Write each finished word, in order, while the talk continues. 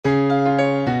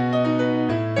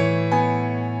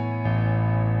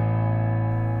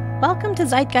Welcome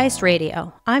to Zeitgeist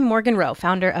Radio. I'm Morgan Rowe,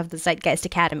 founder of the Zeitgeist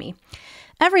Academy.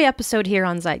 Every episode here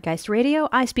on Zeitgeist Radio,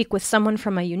 I speak with someone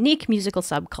from a unique musical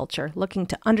subculture looking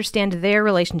to understand their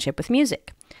relationship with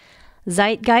music.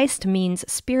 Zeitgeist means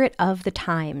spirit of the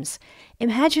times.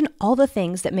 Imagine all the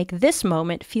things that make this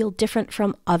moment feel different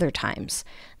from other times.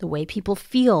 The way people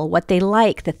feel, what they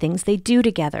like, the things they do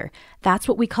together. That's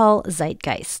what we call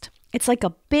zeitgeist. It's like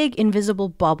a big invisible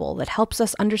bubble that helps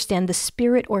us understand the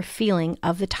spirit or feeling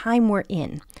of the time we're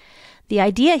in. The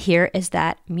idea here is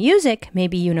that music may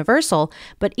be universal,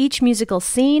 but each musical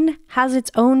scene has its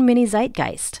own mini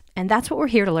zeitgeist. And that's what we're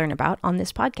here to learn about on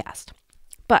this podcast.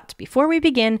 But before we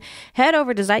begin, head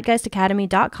over to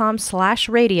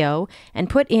zeitgeistacademy.com/radio and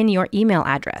put in your email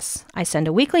address. I send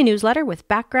a weekly newsletter with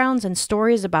backgrounds and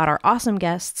stories about our awesome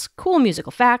guests, cool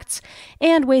musical facts,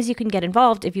 and ways you can get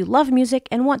involved if you love music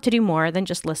and want to do more than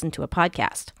just listen to a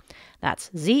podcast. That's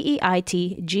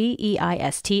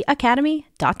zeitgeist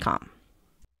academy.com.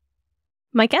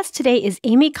 My guest today is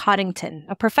Amy Coddington,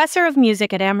 a professor of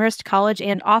music at Amherst College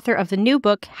and author of the new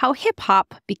book, How Hip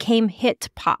Hop Became Hit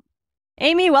Pop.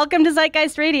 Amy, welcome to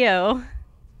Zeitgeist Radio.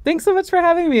 Thanks so much for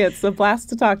having me. It's a blast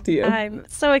to talk to you. I'm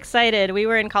so excited. We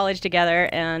were in college together,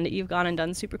 and you've gone and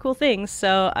done super cool things.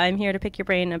 So I'm here to pick your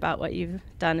brain about what you've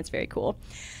done. It's very cool.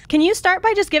 Can you start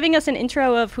by just giving us an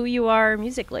intro of who you are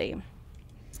musically?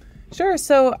 Sure.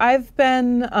 So I've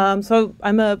been,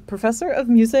 I'm a professor of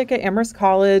music at Amherst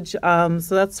College.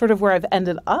 So that's sort of where I've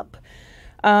ended up.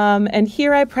 And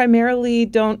here I primarily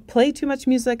don't play too much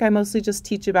music. I mostly just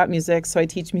teach about music. So I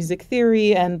teach music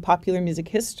theory and popular music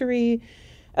history,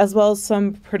 as well as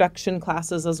some production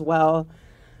classes as well.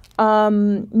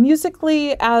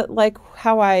 Musically, like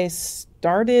how I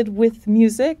started with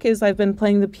music is I've been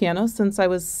playing the piano since I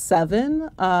was 7.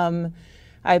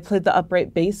 I played the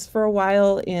upright bass for a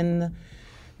while in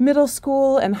middle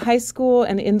school and high school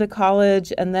and into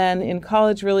college. And then in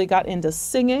college really got into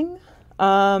singing.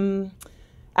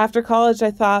 After college,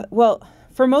 I thought, well,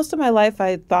 for most of my life,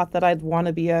 I thought that I'd want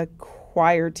to be a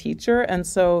choir teacher. And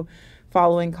so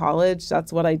following college,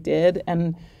 that's what I did.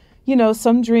 And, you know,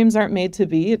 some dreams aren't made to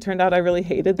be. It turned out I really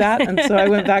hated that. And so I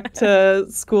went back to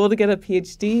school to get a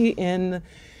PhD in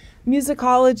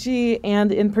musicology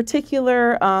and in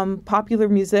particular, popular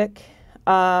music.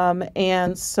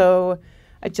 And so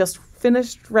I just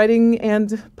finished writing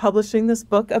and publishing this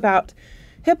book about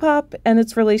hip-hop and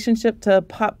its relationship to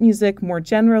pop music more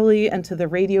generally and to the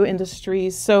radio industry.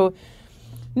 So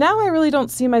now I really don't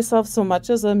see myself so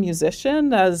much as a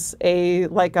musician, as a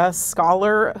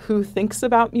scholar who thinks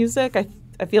about music.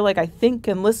 I feel like I think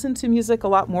and listen to music a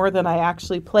lot more than I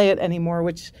actually play it anymore,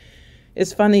 which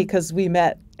is funny because we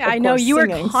met. I know you were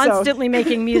constantly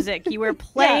making music. You were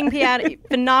playing piano,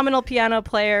 phenomenal piano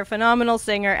player, phenomenal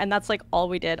singer, and that's like all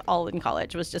we did all in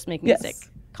college was just make music. Yes.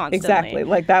 Constantly. Exactly.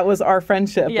 Like that was our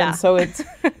friendship. Yeah. And so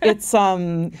it's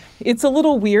a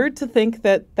little weird to think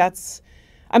that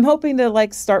I'm hoping to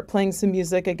start playing some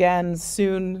music again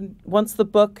soon. Once the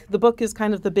book is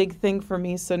kind of the big thing for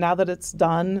me. So now that it's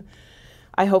done,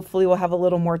 I hopefully will have a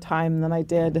little more time than I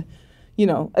did,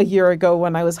 a year ago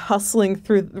when I was hustling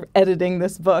through editing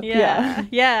this book. Yeah.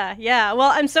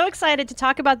 Well, I'm so excited to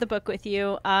talk about the book with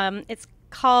you. It's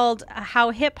called How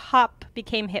Hip Hop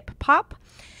Became Hip Pop.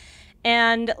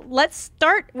 And let's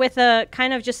start with a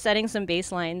kind of just setting some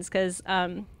baselines because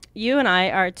you and I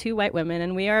are 2 white women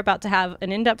and we are about to have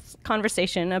an in-depth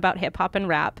conversation about hip hop and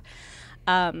rap.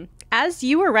 As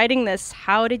you were writing this,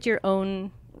 how did your own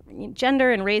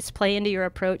gender and race play into your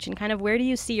approach and kind of where do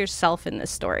you see yourself in this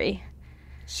story?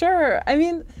 Sure. I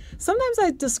mean, sometimes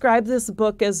I describe this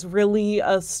book as really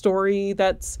a story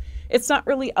it's not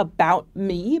really about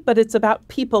me, but it's about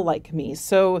people like me.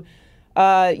 So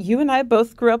you and I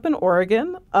both grew up in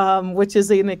Oregon, which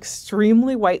is an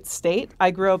extremely white state.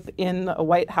 I grew up in a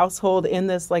white household in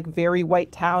this very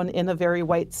white town in a very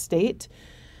white state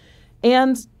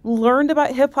and learned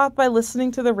about hip hop by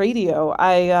listening to the radio.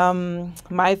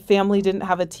 My family didn't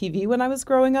have a TV when I was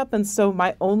growing up. And so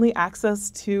my only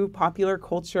access to popular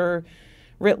culture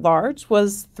writ large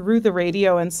was through the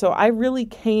radio. And so I really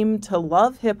came to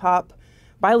love hip hop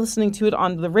by listening to it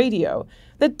on the radio.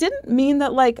 That didn't mean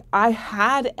that I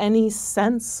had any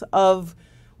sense of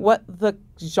what the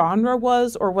genre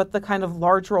was or what the kind of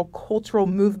larger cultural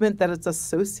movement that it's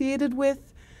associated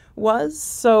with was.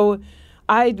 So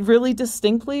I really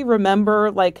distinctly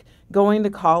remember going to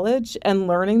college and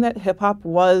learning that hip hop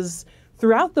was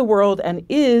throughout the world and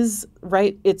is,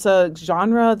 right, it's a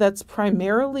genre that's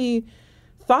primarily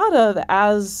thought of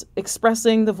as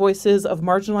expressing the voices of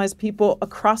marginalized people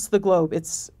across the globe.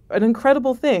 It's an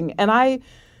incredible thing. And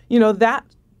that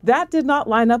that did not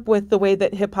line up with the way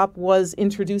that hip hop was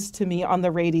introduced to me on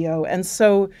the radio. And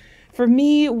so for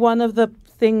me, one of the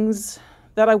things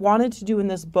that I wanted to do in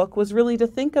this book was really to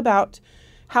think about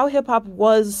how hip hop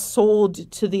was sold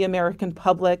to the American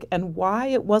public and why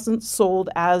it wasn't sold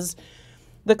as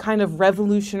the kind of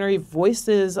revolutionary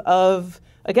voices of,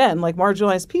 again, like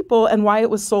marginalized people, and why it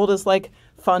was sold as like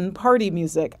fun party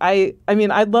music. I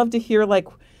mean, I'd love to hear like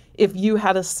if you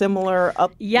had a similar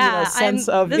sense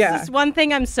of. This is one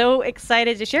thing I'm so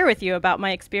excited to share with you about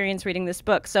my experience reading this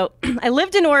book. So I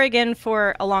lived in Oregon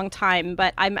for a long time,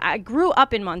 but I grew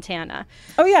up in Montana.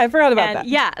 Oh yeah, I forgot about that.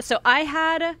 Yeah, so I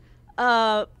had,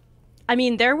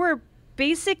 there were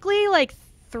basically like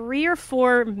 3 or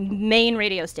 4 main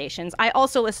radio stations. I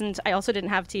also didn't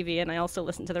have TV, and I also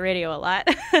listened to the radio a lot.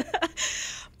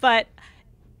 But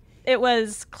it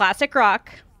was classic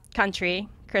rock, country,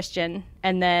 Christian,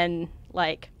 and then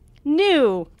like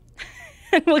new.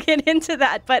 And we'll get into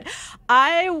that. But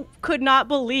I could not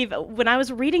believe when I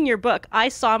was reading your book, I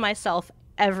saw myself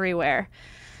everywhere.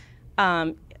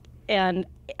 And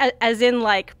as in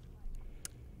like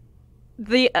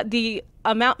the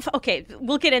amount. Okay,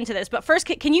 we'll get into this. But first,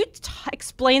 can you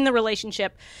explain the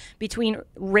relationship between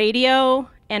radio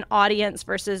and audience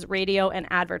versus radio and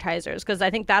advertisers? Because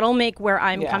I think that'll make where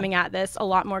I'm coming at this a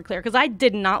lot more clear. Because I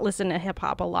did not listen to hip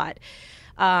hop a lot.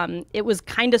 It was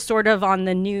kind of sort of on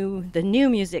the new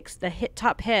music, the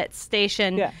top hits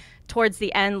station towards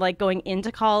the end, like going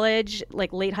into college,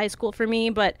 like late high school for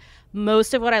me. But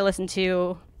most of what I listened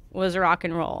to was rock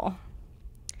and roll.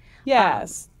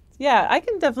 Yes. Yeah, I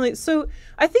can definitely. So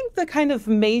I think the kind of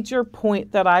major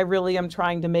point that I really am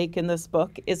trying to make in this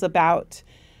book is about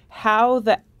how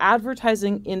the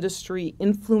advertising industry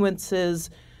influences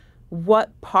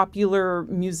what popular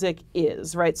music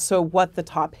is, right? So what the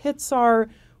top hits are,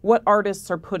 what artists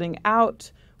are putting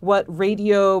out, what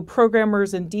radio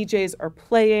programmers and DJs are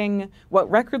playing, what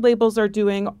record labels are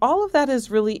doing. All of that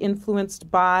is really influenced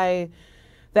by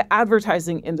the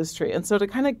advertising industry. And so to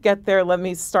kind of get there, let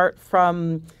me start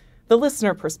from the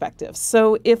listener perspective.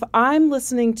 So if I'm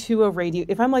listening to a radio,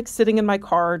 if I'm like sitting in my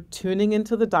car tuning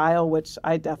into the dial, which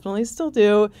I definitely still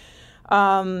do,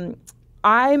 I'm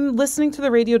listening to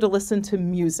the radio to listen to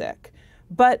music.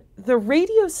 But the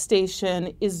radio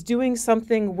station is doing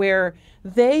something where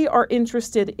they are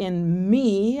interested in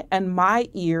me and my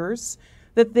ears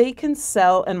that they can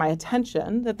sell, and my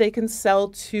attention, that they can sell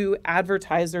to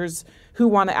advertisers who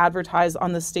want to advertise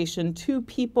on the station, to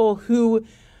people who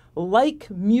like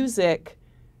music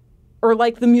or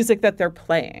like the music that they're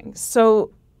playing.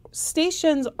 So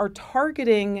stations are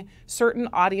targeting certain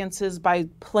audiences by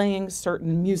playing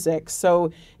certain music.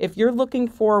 So if you're looking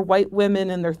for white women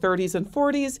in their 30s and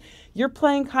 40s, you're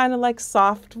playing kind of like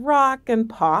soft rock and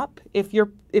pop. If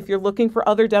you're looking for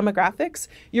other demographics,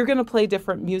 you're going to play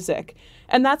different music.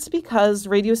 And that's because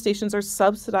radio stations are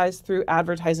subsidized through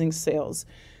advertising sales.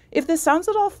 If this sounds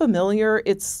at all familiar,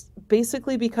 it's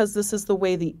basically because this is the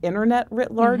way the internet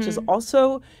writ large is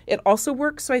also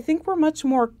works. So I think we're much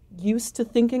more used to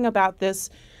thinking about this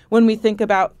when we think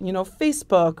about,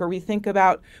 Facebook, or we think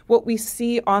about what we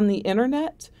see on the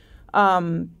internet.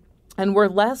 And we're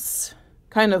less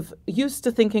kind of used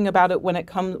to thinking about it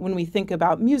when we think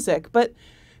about music. But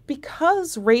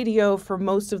because radio for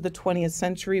most of the 20th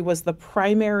century was the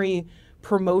primary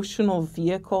promotional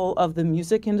vehicle of the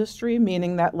music industry,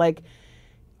 meaning that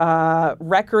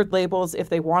record labels, if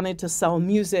they wanted to sell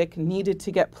music, needed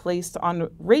to get placed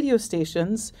on radio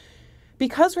stations.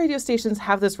 Because radio stations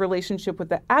have this relationship with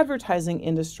the advertising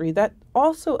industry, that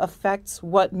also affects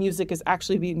what music is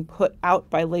actually being put out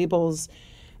by labels,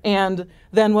 and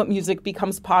then what music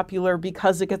becomes popular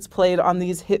because it gets played on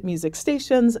these hit music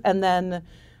stations, and then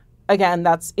again,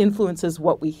 that influences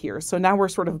what we hear. So now we're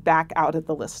sort of back out at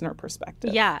the listener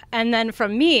perspective. Yeah. And then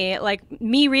from me,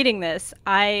 me reading this,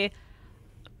 I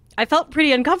felt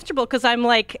pretty uncomfortable because I'm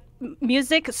like,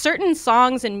 music, certain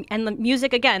songs and the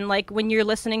music, again, like when you're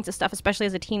listening to stuff, especially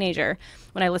as a teenager,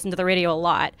 when I listen to the radio a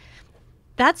lot,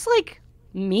 that's like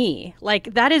me.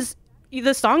 Like that is,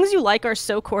 the songs you like are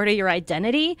so core to your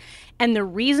identity. And the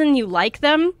reason you like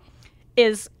them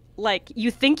is like, you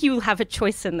think you have a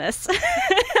choice in this.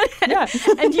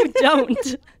 And you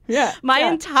don't. My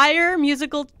entire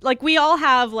musical, like we all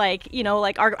have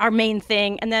our main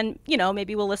thing, and then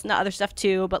maybe we'll listen to other stuff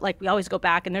too, but like we always go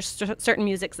back, and there's certain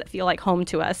musics that feel like home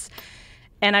to us.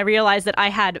 And I realized that I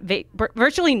had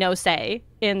virtually no say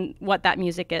in what that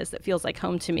music is that feels like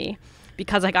home to me,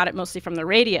 because I got it mostly from the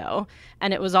radio,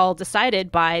 and it was all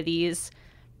decided by these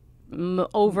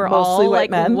overall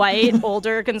white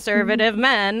older conservative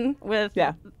men with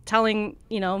telling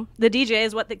the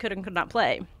DJs what they could and could not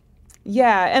play.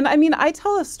 Yeah, and I mean, I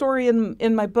tell a story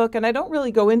in my book, and I don't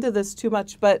really go into this too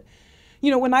much, but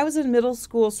when I was in middle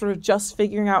school, sort of just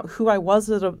figuring out who I was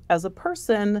as a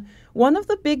person, one of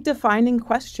the big defining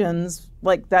questions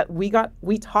like that we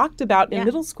talked about in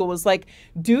middle school was like,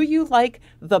 do you like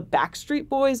the Backstreet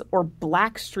Boys or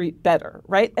Blackstreet better,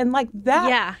 right? And like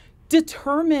that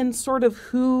determined sort of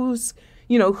who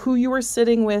you were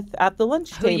sitting with at the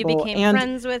lunch table. Who you became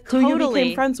friends with, who you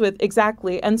became friends with,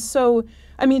 exactly. And so,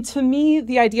 I mean, to me,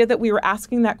 the idea that we were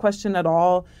asking that question at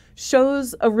all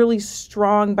shows a really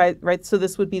strong, so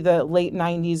this would be the late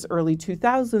 90s, early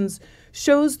 2000s,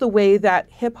 shows the way that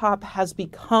hip hop has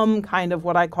become kind of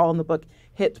what I call in the book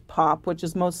hip pop, which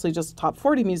is mostly just top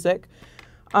 40 music.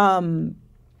 And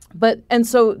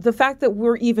so the fact that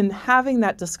we're even having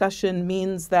that discussion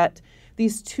means that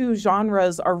these two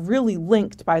genres are really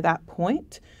linked by that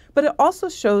point. But it also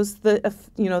shows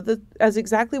as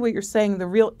exactly what you're saying, the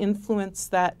real influence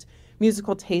that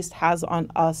musical taste has on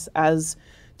us as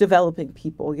developing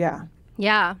people. Yeah.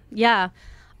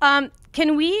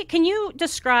 Can you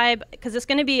describe, because it's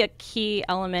going to be a key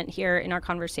element here in our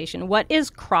conversation, what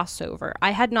is crossover?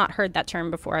 I had not heard that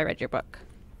term before I read your book.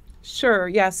 Sure.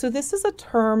 Yeah. So this is a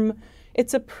term,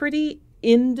 it's a pretty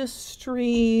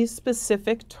industry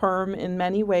specific term in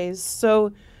many ways.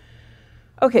 So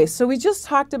we just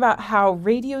talked about how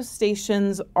radio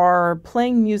stations are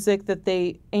playing music that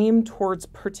they aim towards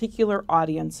particular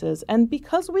audiences. And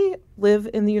because we live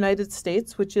in the United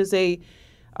States, which is a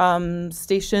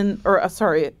country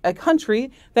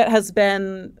that has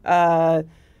been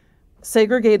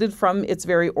segregated from its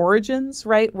very origins,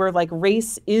 right? Where like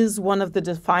race is one of the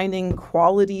defining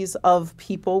qualities of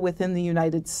people within the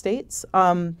United States.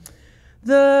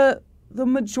 The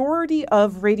majority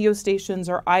of radio stations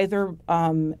are either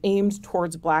aimed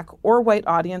towards Black or white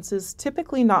audiences,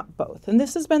 typically not both. And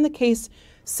this has been the case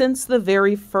since the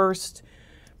very first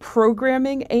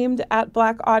programming aimed at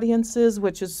Black audiences,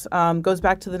 which goes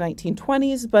back to the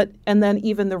 1920s, and then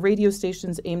even the radio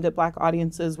stations aimed at Black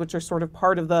audiences, which are sort of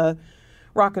part of the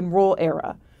rock and roll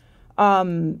era,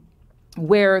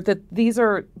 where these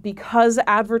are because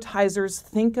advertisers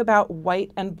think about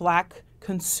white and Black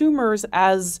consumers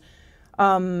as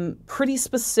pretty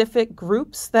specific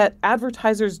groups that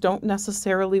advertisers don't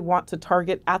necessarily want to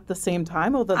target at the same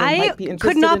time, although they might be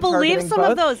interested in targeting both. I could not believe some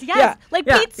of those. Yes,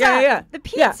 pizza. The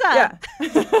pizza.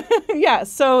 Yeah.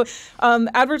 So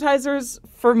advertisers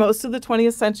for most of the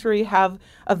 20th century have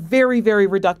a very, very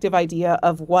reductive idea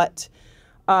of what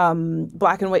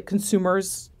Black and white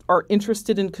consumers are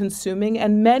interested in consuming,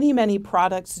 and many, many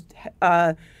products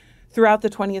throughout the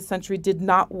 20th century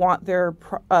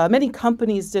many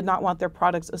companies did not want their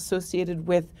products associated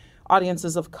with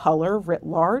audiences of color writ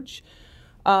large.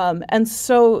 And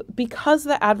so because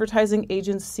the advertising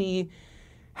agency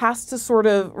has to sort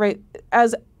of, right,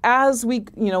 as we,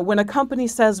 when a company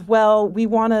says, well, we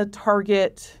want to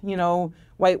target,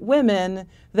 white women,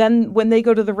 then when they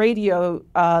go to the radio,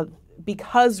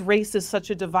 because race is such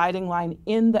a dividing line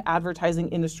in the advertising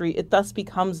industry, it thus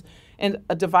becomes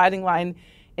a dividing line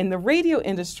in the radio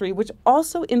industry, which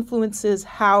also influences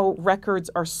how records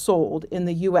are sold in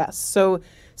the U.S. So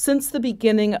since the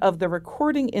beginning of the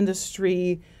recording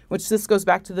industry, which this goes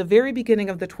back to the very beginning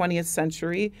of the 20th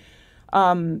century,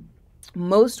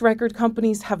 most record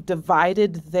companies have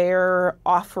divided their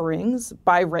offerings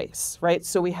by race, right?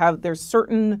 So there's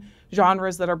certain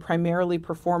genres that are primarily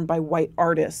performed by white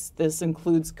artists. This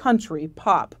includes country,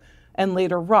 pop, and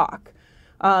later rock.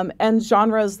 And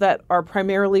genres that are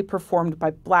primarily performed by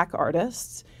Black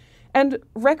artists. And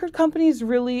record companies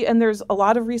really, and there's a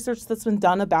lot of research that's been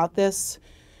done about this,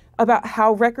 about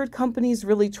how record companies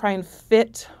really try and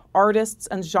fit artists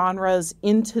and genres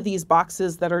into these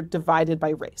boxes that are divided by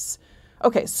race.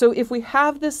 Okay, so if we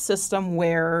have this system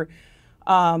where,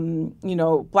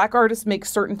 Black artists make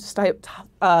certain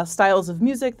styles of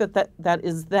music that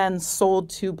is then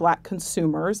sold to Black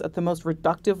consumers at the most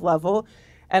reductive level,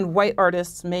 and white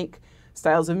artists make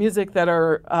styles of music that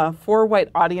are for white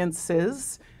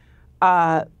audiences,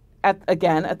 at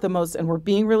the most, and we're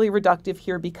being really reductive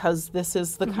here because this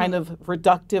is the kind of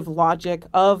reductive logic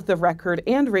of the record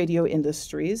and radio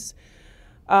industries.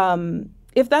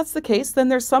 If that's the case, then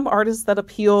there's some artists that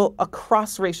appeal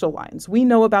across racial lines. We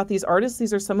know about these artists.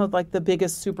 These are some of like the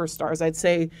biggest superstars. I'd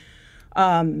say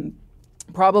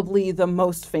probably the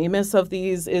most famous of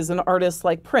these is an artist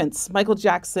like Prince, Michael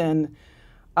Jackson,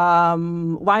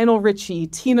 Lionel Richie,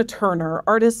 Tina Turner,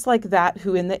 artists like that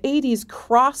who in the 80s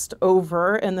crossed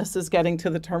over, and this is getting to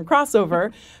the term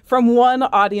crossover, from one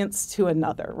audience to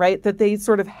another, right? That they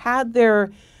sort of had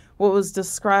what was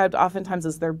described oftentimes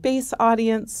as their base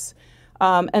audience,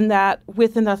 and that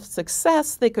with enough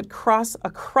success, they could cross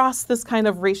across this kind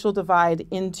of racial divide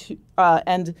into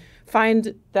and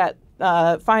find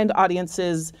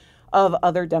audiences of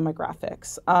other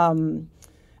demographics.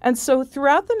 And so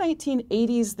throughout the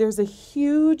 1980s, there's a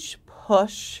huge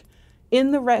push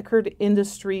in the record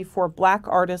industry for Black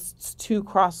artists to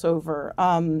cross over.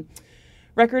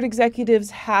 Record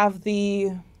executives have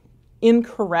the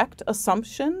incorrect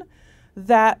assumption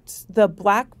that the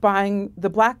black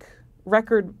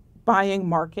record buying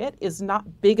market is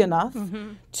not big enough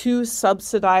to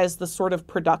subsidize the sort of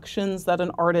productions that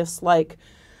an artist like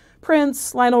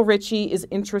Prince, Lionel Richie is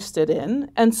interested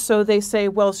in. And so they say,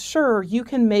 well, sure, you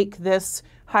can make this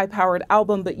high-powered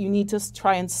album, but you need to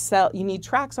try and you need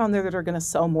tracks on there that are going to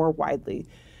sell more widely.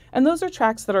 And those are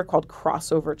tracks that are called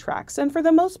crossover tracks. And for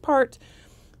the most part,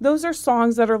 those are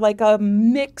songs that are like a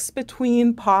mix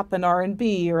between pop and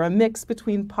R&B, or a mix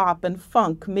between pop and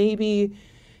funk. Maybe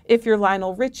if you're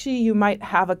Lionel Richie, you might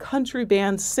have a country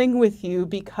band sing with you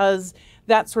because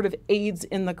that sort of aids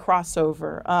in the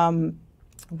crossover.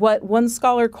 What one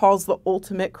scholar calls the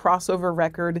ultimate crossover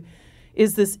record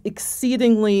is this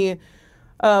exceedingly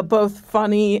both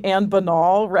funny and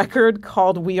banal record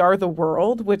called We Are the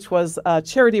World, which was a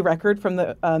charity record from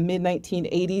the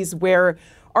mid-1980s where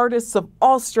artists of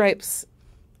all stripes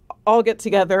all get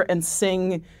together and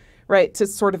sing, right, to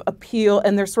sort of appeal,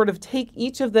 and they're sort of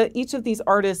each of these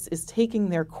artists is taking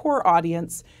their core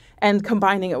audience and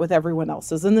combining it with everyone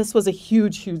else's. And this was a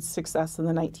huge, huge success in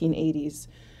the 1980s.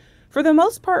 For the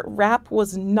most part, rap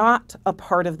was not a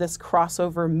part of this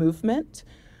crossover movement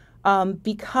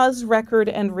because record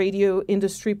and radio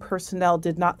industry personnel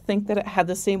did not think that it had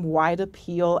the same wide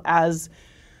appeal as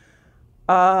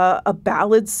a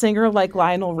ballad singer like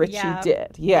Lionel Richie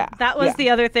did. Yeah. That was the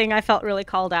other thing I felt really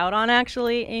called out on,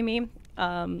 actually, Amy,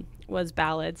 was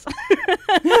ballads.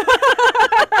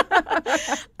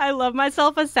 I love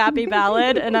myself a sappy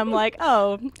ballad, and I'm like,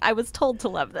 oh, I was told to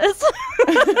love this.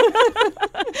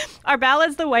 Are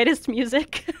ballads the whitest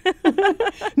music?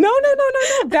 No.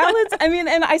 Ballads, I mean,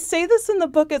 and I say this in the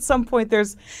book at some point,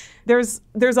 there's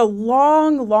a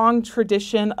long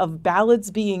tradition of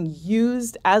ballads being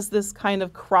used as this kind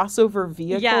of crossover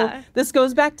vehicle. Yeah. This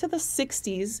goes back to the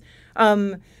 60s,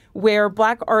 where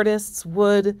Black artists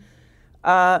would,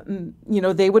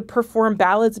 they would perform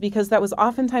ballads because that was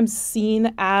oftentimes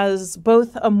seen as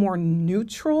both a more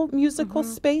neutral musical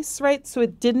space, right? So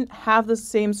it didn't have the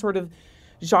same sort of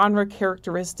genre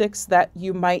characteristics that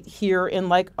you might hear in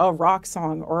like a rock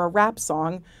song or a rap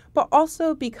song, but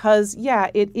also because,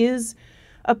 it is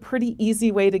a pretty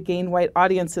easy way to gain white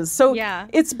audiences. So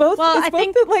it's both,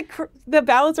 the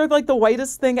ballads are like the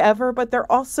whitest thing ever, but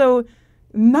they're also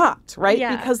not, right?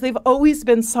 Yeah. Because they've always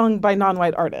been sung by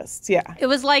non-white artists. Yeah. It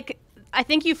was like, I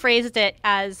think you phrased it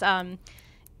as, I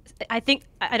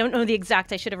don't know the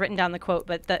exact, I should have written down the quote,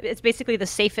 but it's basically the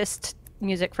safest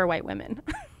music for white women.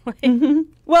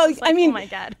 Well, like, I mean, oh my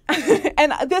God.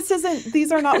 And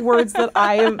these are not words that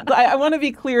I want to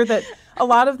be clear that a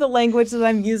lot of the language that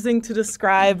I'm using to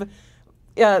describe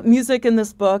music in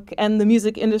this book and the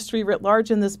music industry writ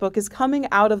large in this book is coming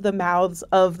out of the mouths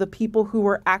of the people who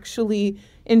were actually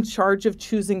in charge of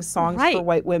choosing songs for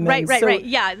white women. Right.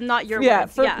 Yeah, not your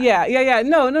words. Yeah.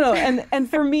 No. And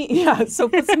for me, so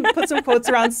put some quotes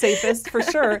around safest for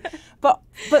sure. But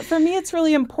for me, it's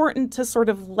really important to sort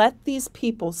of let these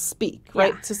people speak,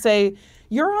 right? To say,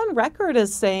 you're on record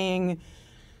as saying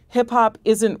hip hop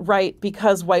isn't right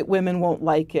because white women won't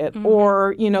like it,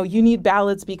 or, you need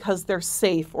ballads because they're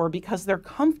safe or because they're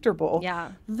comfortable.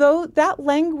 Yeah. Though that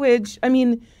language, I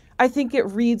mean, I think it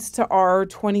reads to our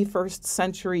 21st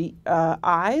century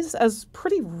eyes as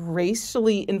pretty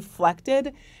racially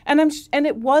inflected, and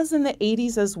it was in the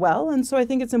 80s as well. And so I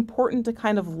think it's important to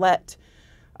kind of let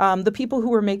the people who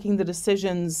were making the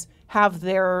decisions have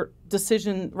their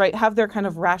have their kind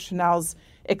of rationales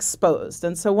exposed.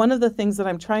 And so one of the things that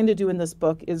I'm trying to do in this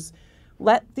book is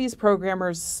let these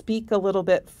programmers speak a little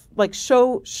bit, like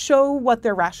show what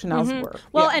their rationales were.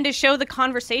 Well, and to show the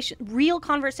real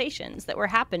conversations that were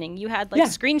happening. You had like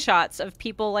screenshots of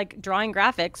people like drawing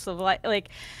graphics of like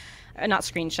not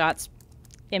screenshots,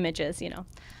 images,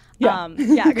 Yeah.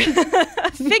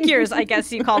 Figures, I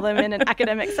guess you call them in an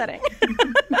academic setting.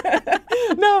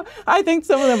 No, I think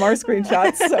some of them are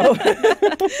screenshots. So,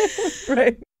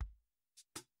 right.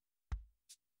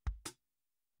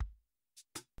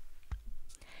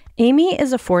 Amy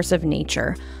is a force of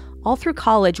nature. All through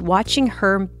college, watching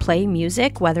her play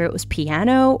music, whether it was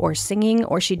piano or singing,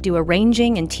 or she'd do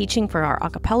arranging and teaching for our a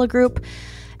cappella group,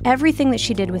 everything that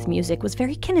she did with music was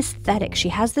very kinesthetic. She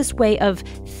has this way of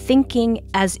thinking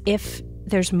as if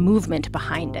there's movement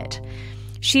behind it.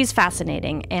 She's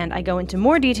fascinating, and I go into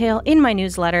more detail in my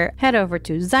newsletter. Head over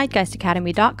to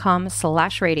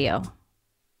zeitgeistacademy.com/radio.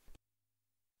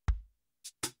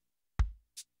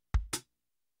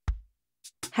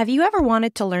 Have you ever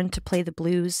wanted to learn to play the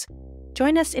blues?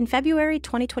 Join us in February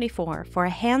 2024 for a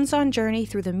hands-on journey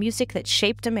through the music that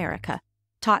shaped America,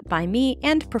 taught by me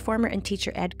and performer and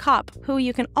teacher Ed Kopp, who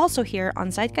you can also hear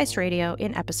on Zeitgeist Radio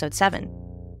in Episode 7.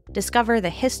 Discover the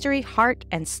history, heart,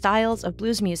 and styles of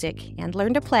blues music and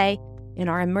learn to play in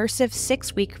our immersive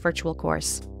 6-week virtual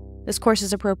course. This course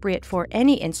is appropriate for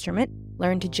any instrument.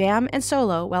 Learn to jam and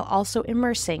solo while also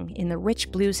immersing in the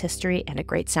rich blues history and a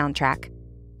great soundtrack.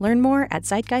 Learn more at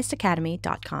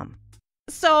zeitgeistacademy.com.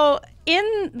 So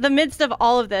in the midst of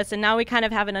all of this, and now we kind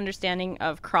of have an understanding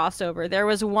of crossover, there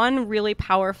was one really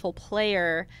powerful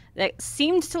player that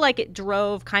seemed to like it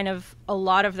drove kind of a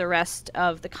lot of the rest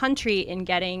of the country in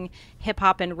getting hip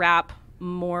hop and rap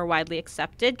more widely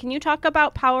accepted. Can you talk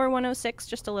about Power 106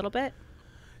 just a little bit?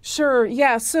 Sure.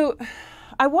 Yeah. So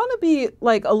I want to be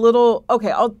like a little,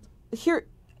 okay, I'll hear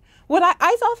what I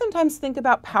oftentimes think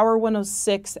about Power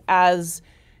 106 as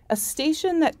a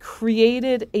station that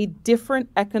created a different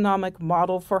economic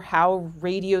model for how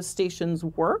radio stations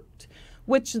worked,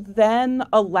 which then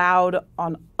allowed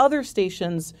on other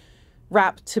stations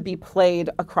rap to be played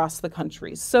across the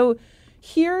country. So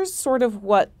here's sort of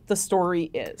what the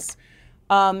story is.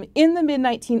 In the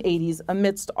mid-1980s,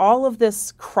 amidst all of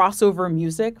this crossover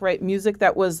music, right, music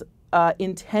that was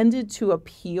intended to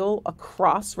appeal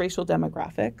across racial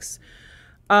demographics,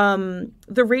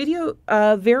 the radio,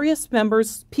 various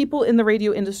members, people in the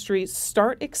radio industry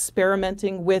start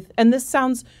experimenting with, and this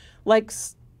sounds like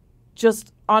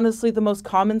just honestly the most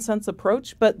common sense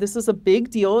approach, but this is a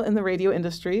big deal in the radio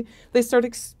industry. They start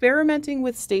experimenting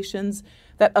with stations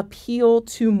that appeal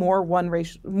to more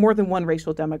than one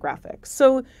racial demographic.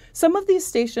 So some of these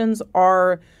stations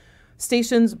are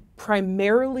stations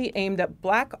primarily aimed at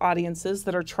Black audiences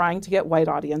that are trying to get white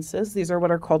audiences. These are what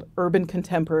are called urban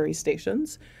contemporary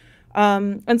stations.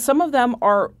 And some of them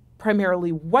are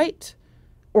primarily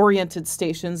white-oriented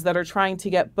stations that are trying to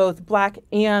get both Black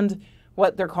and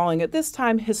what they're calling at this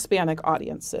time Hispanic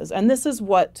audiences. And this is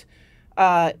what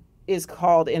is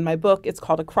called, in my book, it's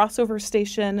called a crossover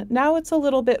station. Now it's a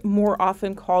little bit more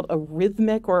often called a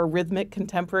rhythmic or a rhythmic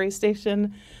contemporary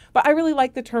station. But I really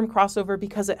like the term crossover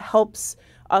because it helps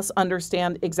us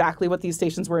understand exactly what these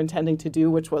stations were intending to do,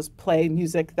 which was play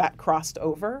music that crossed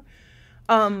over.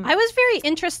 I was very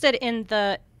interested in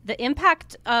the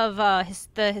impact of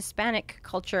the Hispanic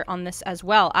culture on this as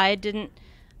well. I didn't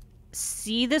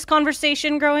see this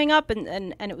conversation growing up,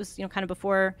 and it was kind of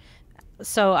before,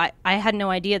 so I had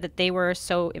no idea that they were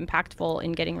so impactful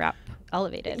in getting rap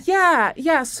elevated.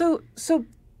 Yeah. So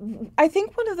I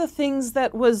think one of the things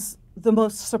that was the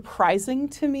most surprising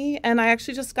to me, and I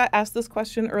actually just got asked this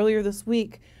question earlier this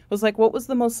week, was like, what was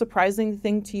the most surprising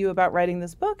thing to you about writing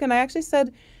this book? And I actually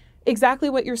said exactly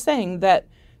what you're saying, that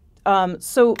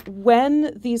so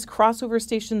when these crossover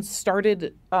stations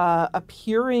started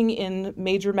appearing in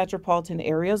major metropolitan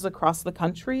areas across the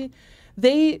country,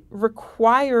 they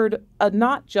required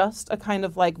not just a kind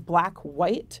of like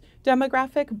Black-white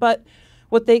demographic, but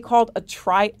what they called a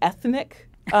tri-ethnic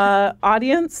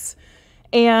audience.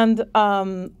 And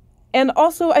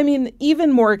also, I mean,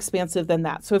 even more expansive than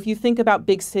that. So if you think about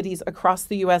big cities across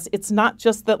the U.S., it's not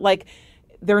just that, like,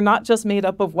 they're not just made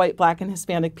up of white, Black, and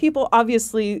Hispanic people.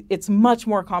 Obviously, it's much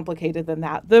more complicated than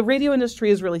that. The radio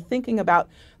industry is really thinking about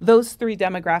those three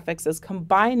demographics as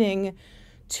combining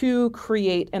to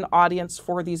create an audience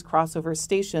for these crossover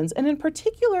stations. And in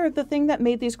particular, the thing that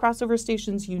made these crossover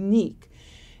stations unique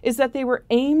is that they were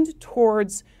aimed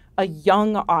towards a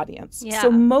young audience. Yeah.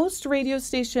 So most radio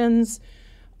stations,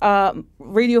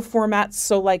 radio formats,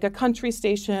 so like a country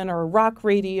station or rock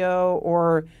radio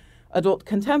or adult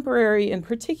contemporary in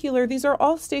particular, these are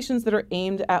all stations that are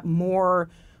aimed at more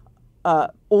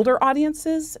older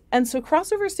audiences. And so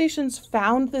crossover stations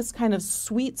found this kind of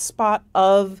sweet spot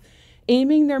of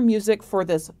aiming their music for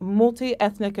this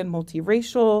multi-ethnic and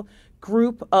multiracial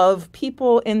group of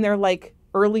people in their like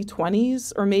early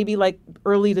 20s or maybe like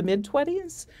early to mid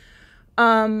 20s.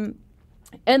 And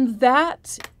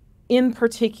that in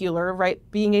particular, right,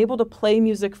 being able to play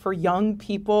music for young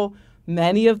people,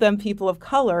 many of them people of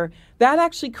color, that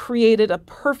actually created a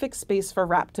perfect space for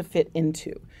rap to fit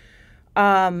into.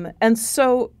 And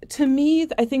so to me,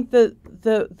 I think the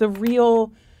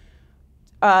real,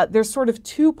 there's sort of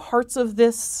two parts of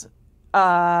this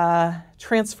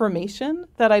transformation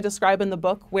that I describe in the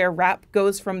book, where rap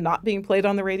goes from not being played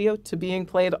on the radio to being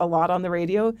played a lot on the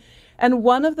radio. And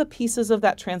one of the pieces of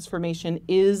that transformation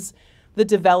is the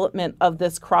development of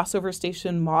this crossover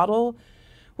station model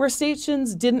where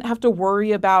stations didn't have to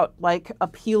worry about like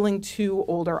appealing to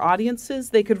older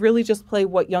audiences. They could really just play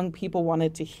what young people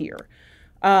wanted to hear.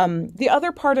 The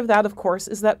other part of that, of course,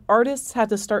 is that artists had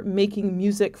to start making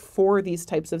music for these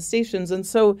types of stations. And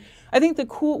so I think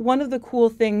one of the cool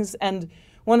things and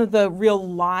one of the real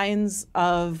lines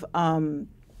of common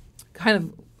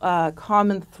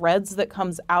threads that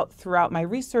comes out throughout my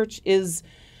research is,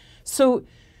 so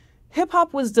hip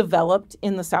hop was developed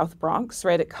in the South Bronx,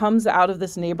 right? It comes out of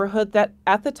this neighborhood that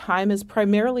at the time is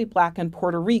primarily Black and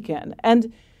Puerto Rican.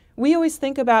 And we always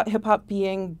think about hip hop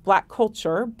being Black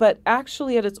culture, but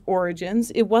actually at its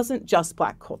origins, it wasn't just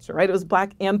Black culture, right? It was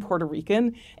Black and Puerto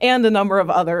Rican and a number of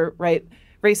other, right,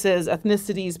 races,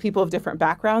 ethnicities, people of different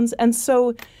backgrounds. And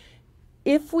so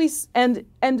if we, and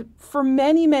for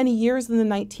many, many years in the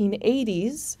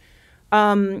 1980s,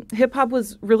 hip hop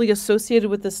was really associated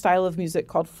with this style of music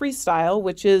called freestyle,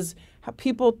 which is how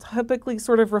people typically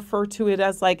sort of refer to it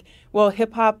as like, well,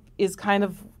 hip hop is kind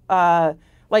of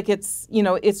like it's, you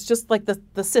know, it's just like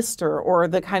the sister or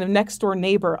the kind of next door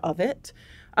neighbor of it.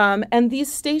 And these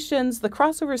stations, the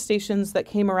crossover stations that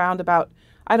came around about,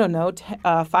 I don't know,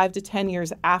 5 to 10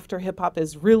 years after hip hop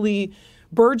is really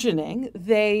burgeoning,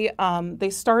 they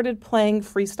started playing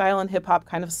freestyle and hip hop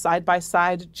kind of side by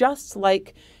side, just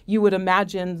like you would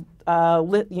imagine,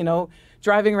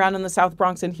 driving around in the South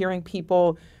Bronx and hearing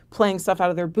people playing stuff out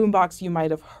of their boombox you might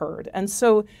have heard. And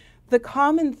so the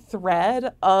common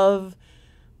thread of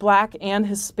Black and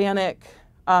Hispanic,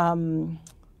 the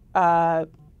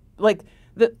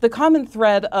common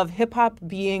thread of hip hop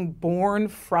being born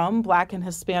from Black and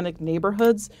Hispanic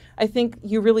neighborhoods, I think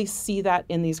you really see that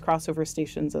in these crossover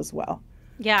stations as well.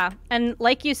 Yeah. And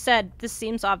like you said, this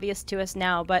seems obvious to us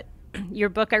now, but your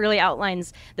book really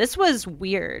outlines this was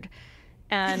weird.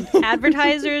 And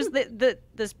advertisers,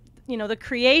 the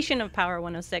creation of Power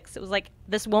 106, it was like,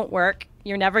 this won't work.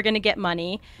 You're never going to get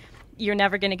money. You're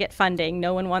never going to get funding.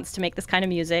 No one wants to make this kind of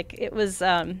music. It was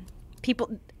people.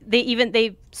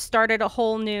 They started a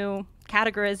whole new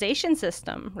categorization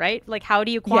system, right? Like, how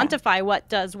do you quantify what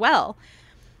does well?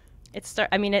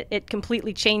 It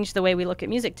completely changed the way we look at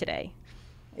music today.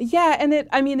 Yeah,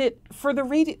 and for the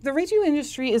radio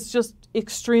industry is just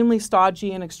extremely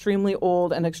stodgy and extremely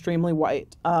old and extremely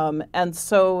white. And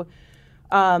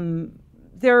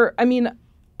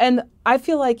I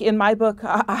feel like in my book,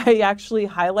 I actually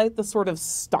highlight the sort of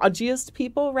stodgiest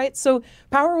people, right? So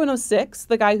Power 106,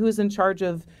 the guy who was in charge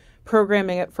of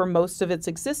programming it for most of its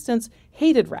existence,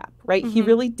 hated rap, right? Mm-hmm. He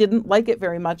really didn't like it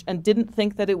very much and didn't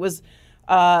think that it was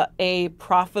a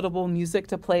profitable music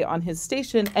to play on his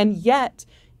station. And yet,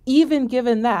 even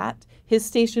given that, his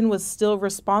station was still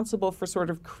responsible for sort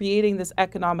of creating this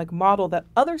economic model that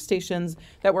other stations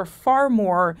that were far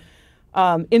more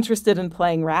interested in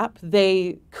playing rap,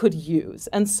 they could use.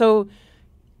 And so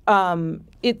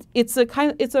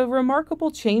it's a remarkable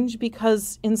change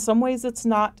because in some ways it's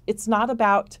not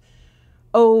about,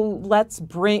 let's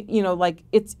bring,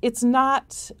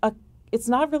 it's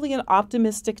not really an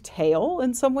optimistic tale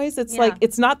in some ways. It's like,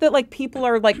 it's not that like people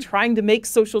are like trying to make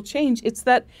social change. It's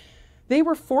that they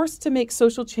were forced to make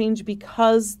social change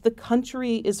because the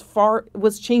country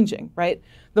was changing, right?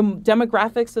 The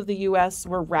demographics of the U.S.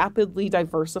 were rapidly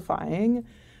diversifying,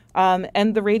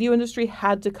 and the radio industry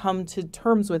had to come to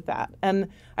terms with that. And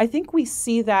I think we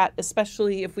see that,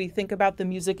 especially if we think about the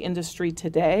music industry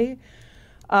today,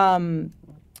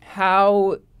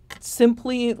 how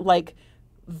simply like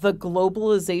the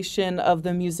globalization of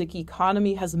the music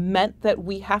economy has meant that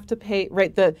we have to pay,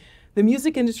 right? The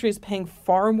music industry is paying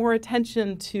far more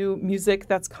attention to music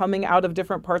that's coming out of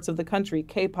different parts of the country,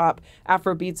 K-pop,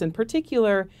 Afrobeats in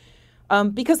particular,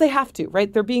 because they have to,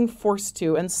 right? They're being forced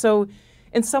to. And so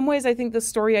in some ways, I think the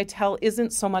story I tell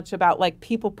isn't so much about like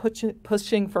people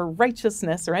pushing for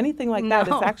righteousness or anything like that.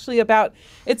 No. It's actually about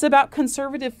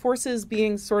conservative forces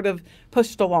being sort of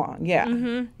pushed along. Yeah.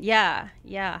 Mm-hmm. Yeah.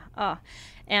 Oh.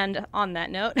 And on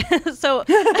that note, so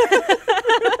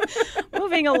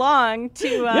moving along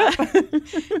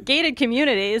to gated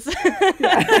communities.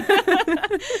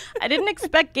 I didn't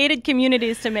expect gated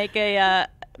communities to make an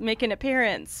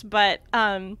appearance, but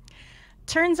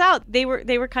turns out they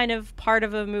were kind of part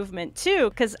of a movement too,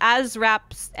 because as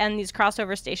raps and these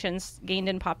crossover stations gained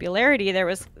in popularity, there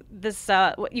was this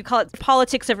what you call it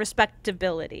politics of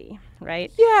respectability, right?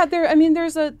 Yeah,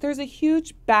 there's a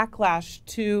huge backlash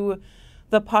to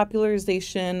the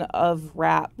popularization of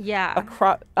rap. Yeah.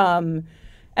 And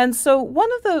so one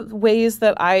of the ways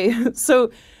that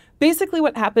so basically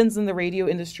what happens in the radio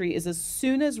industry is as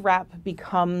soon as rap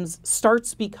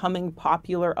starts becoming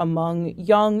popular among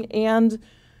young and,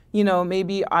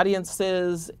 maybe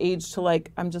audiences aged to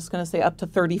like, I'm just going to say up to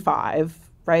 35,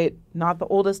 right? Not the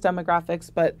oldest demographics,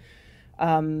 but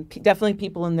definitely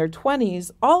people in their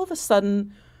 20s, all of a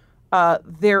sudden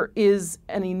there is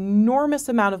an enormous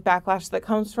amount of backlash that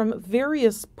comes from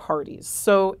various parties.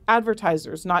 So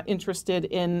advertisers not interested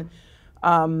in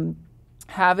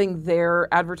having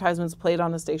their advertisements played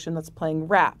on a station that's playing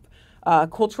rap.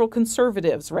 Cultural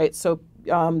conservatives, right? So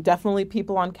definitely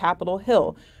people on Capitol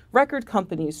Hill. Record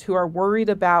companies who are worried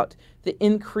about the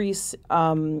increase,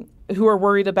 who are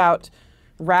worried about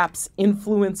rap's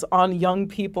influence on young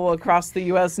people across the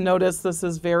U.S. Notice this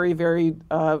is very, very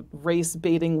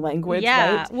race-baiting language.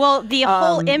 Yeah, right? Well, the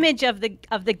whole image of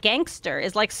the gangster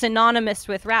is like synonymous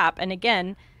with rap, and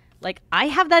again, like I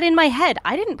have that in my head.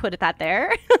 I didn't put that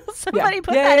there. Somebody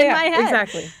put that in my head.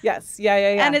 Exactly. Yes. Yeah.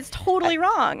 And it's totally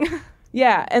wrong.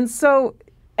 Yeah. And so,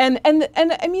 and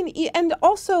I mean, and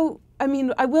also, I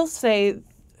mean, I will say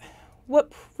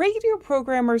what radio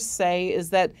programmers say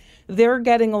is that they're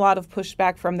getting a lot of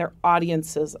pushback from their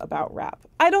audiences about rap.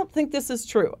 I don't think this is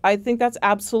true. I think that's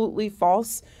absolutely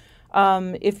false.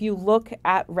 If you look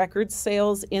at record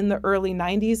sales in the early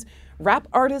 90s, rap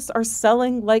artists are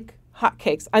selling like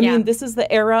hotcakes. I mean, this is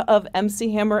the era of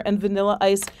MC Hammer and Vanilla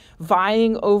Ice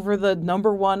vying over the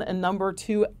 #1 and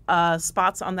 #2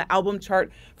 spots on the album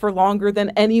chart for longer than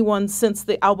anyone since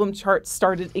the album chart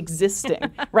started existing,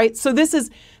 right? So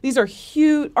these are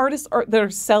huge artists that are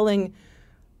selling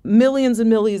millions and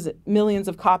millions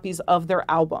of copies of their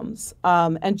albums.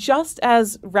 And just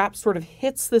as rap sort of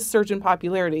hits this surge in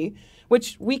popularity,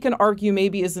 which we can argue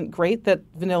maybe isn't great that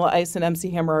Vanilla Ice and MC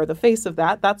Hammer are the face of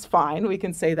that. That's fine. We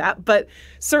can say that. But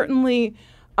certainly,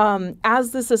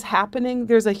 as this is happening,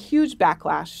 there's a huge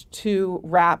backlash to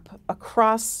rap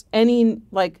across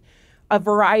a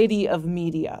variety of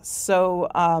media. So,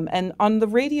 and on the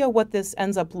radio, what this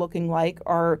ends up looking like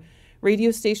are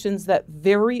radio stations that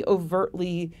very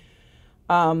overtly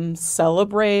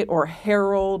celebrate or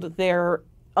herald their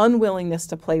unwillingness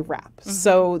to play rap. Mm-hmm.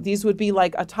 So these would be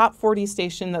like a top 40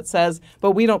 station that says,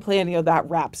 but we don't play any of that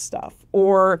rap stuff.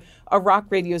 Or a rock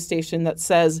radio station that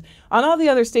says, on all the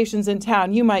other stations in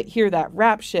town, you might hear that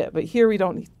rap shit, but here we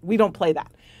don't play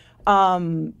that.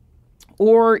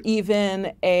 Or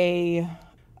even a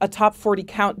top 40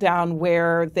 countdown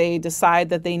where they decide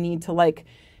that they need to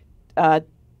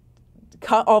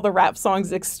cut all the rap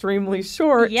songs extremely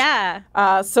short,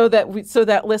 so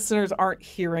that listeners aren't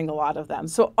hearing a lot of them.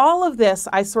 So all of this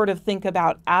I sort of think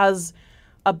about as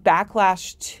a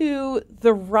backlash to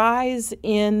the rise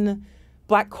in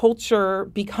Black culture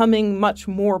becoming much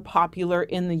more popular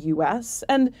in the U.S.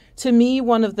 And to me,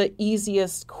 one of the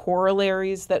easiest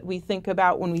corollaries that we think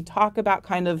about when we talk about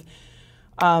kind of,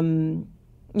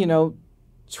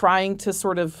 trying to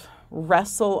sort of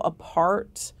wrestle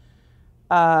apart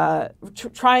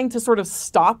trying to sort of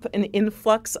stop an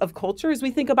influx of culture as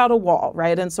we think about a wall,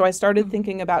 right? And so I started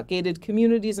thinking about gated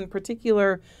communities in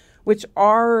particular, which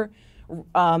are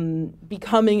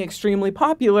becoming extremely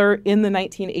popular in the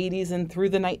 1980s and through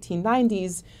the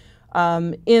 1990s,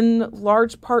 in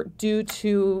large part due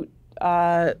to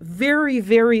very,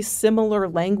 very similar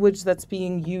language that's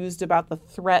being used about the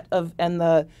threat of and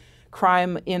the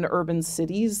crime in urban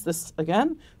cities. This,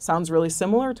 again, sounds really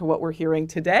similar to what we're hearing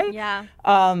today. Yeah.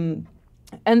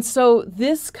 And so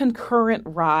this concurrent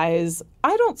rise,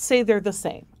 I don't say they're the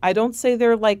same. I don't say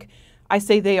I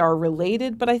say they are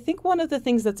related, but I think one of the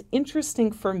things that's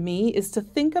interesting for me is to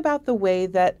think about the way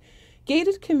that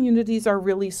gated communities are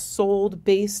really sold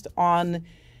based on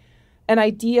an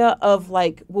idea of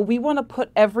we want to put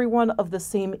everyone of the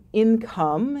same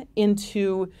income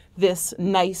into this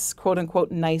nice, quote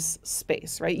unquote, nice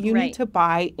space, right? You need to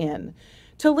buy in.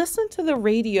 To listen to the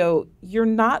radio, you're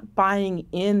not buying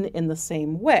in the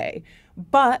same way.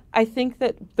 But I think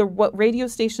that what radio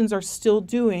stations are still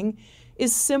doing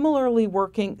is similarly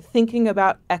thinking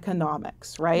about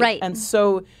economics, right? Right. And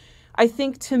so I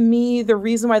think to me, the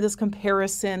reason why this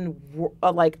comparison,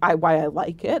 why I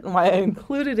like it and why I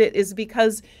included it is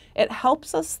because it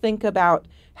helps us think about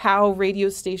how radio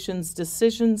stations'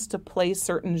 decisions to play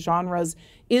certain genres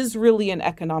is really an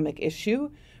economic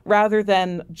issue rather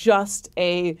than just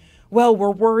we're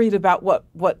worried about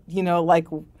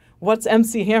what's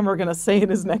MC Hammer going to say in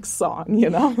his next song,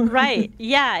 Right.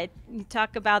 Yeah. You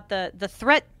talk about the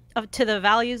threat to the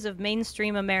values of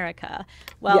mainstream America.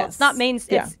 Well, yes. It's not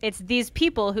it's these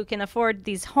people who can afford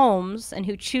these homes and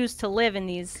who choose to live in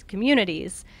these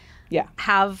communities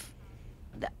have,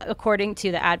 according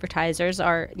to the advertisers,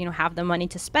 have the money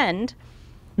to spend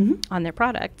on their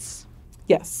products.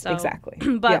 Yes, so, exactly.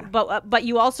 But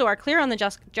you also are clear on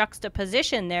the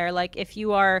juxtaposition there. Like if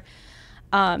you are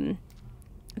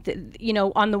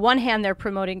on the one hand, they're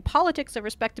promoting politics of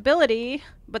respectability,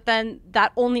 but then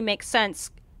that only makes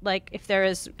sense, like, if there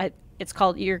is,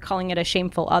 you're calling it a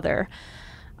shameful other.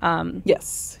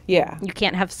 Yes. Yeah. You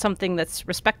can't have something that's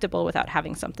respectable without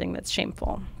having something that's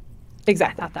shameful.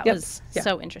 Exactly. I thought that was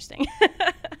so interesting.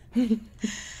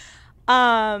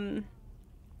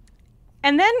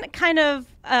 And then kind of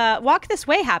Walk This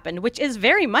Way happened, which is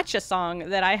very much a song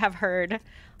that I have heard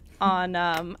on,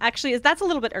 actually, that's a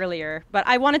little bit earlier, but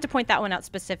I wanted to point that one out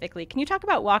specifically. Can you talk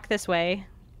about Walk This Way?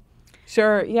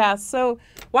 Sure. Yeah. So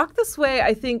Walk This Way,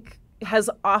 I think, has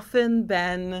often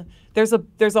been, there's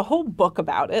a whole book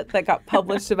about it that got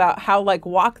published about how, like,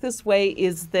 Walk This Way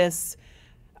is this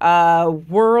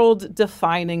world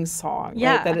defining song,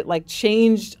 right? That it, like,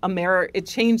 changed it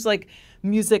changed, like,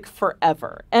 music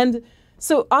forever. And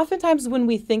so oftentimes when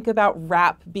we think about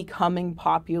rap becoming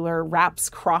popular, rap's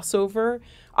crossover,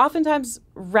 oftentimes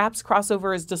rap's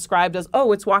crossover is described as,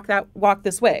 oh, it's Walk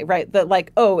This Way, right? That,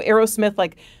 like, oh, Aerosmith,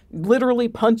 like, literally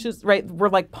punches, right? We're,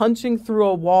 like, punching through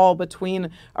a wall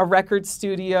between a record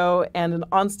studio and an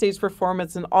onstage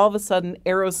performance, and all of a sudden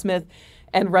Aerosmith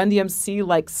and Run DMC,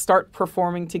 like, start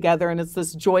performing together, and it's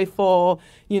this joyful,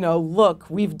 look,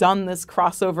 we've done this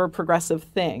crossover progressive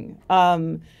thing.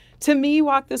 To me,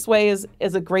 Walk This Way is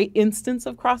a great instance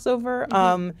of crossover,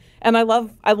 and I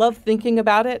love thinking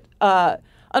about it.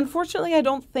 Unfortunately, I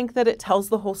don't think that it tells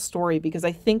the whole story, because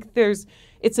I think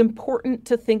it's important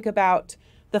to think about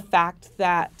the fact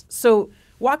that, so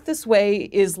Walk This Way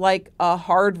is like a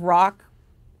hard rock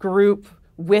group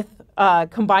with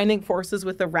combining forces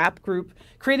with a rap group,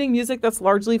 creating music that's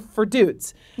largely for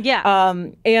dudes. Yeah.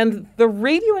 And the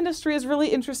radio industry is really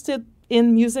interested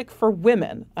in music for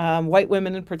women, white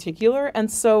women in particular. And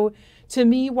so to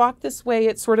me, Walk This Way,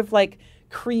 it sort of, like,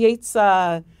 creates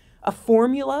a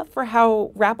formula for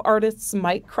how rap artists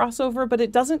might cross over, but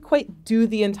it doesn't quite do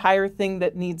the entire thing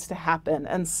that needs to happen.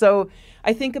 And so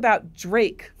I think about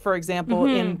Drake, for example,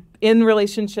 in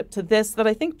relationship to this, that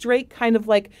I think Drake kind of,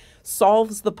 like,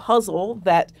 solves the puzzle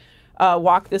that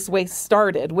Walk This Way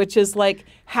started, which is, like,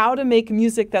 how to make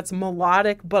music that's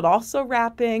melodic but also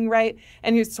rapping, right?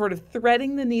 And you're sort of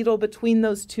threading the needle between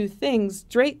those two things.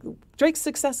 Drake's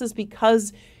success is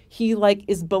because he, like,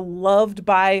 is beloved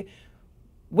by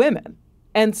women.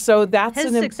 And so that's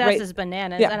his success is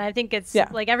bananas. Yeah. And I think it's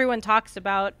like, everyone talks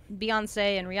about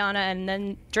Beyonce and Rihanna, and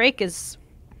then Drake is,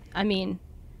 I mean,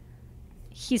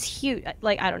 he's huge.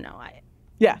 Like, I don't know.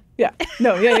 Yeah.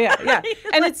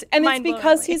 And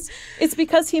it's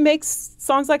because he makes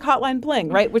songs like Hotline Bling,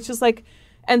 right? Which is, like,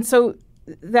 and so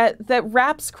that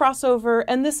rap's crossover,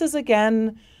 and this is,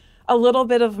 again, a little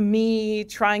bit of me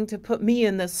trying to put me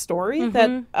in this story,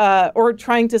 that or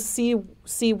trying to see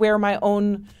where my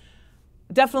own,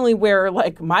 definitely where,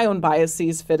 like, my own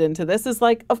biases fit into this, is,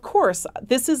 like, of course,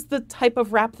 this is the type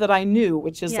of rap that I knew,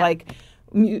 which is like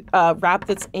rap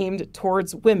that's aimed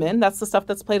towards women. That's the stuff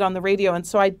that's played on the radio. And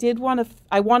so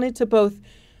I wanted to both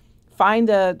find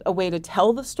a way to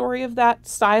tell the story of that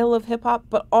style of hip hop,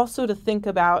 but also to think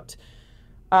about,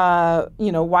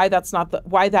 why that's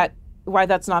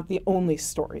not the only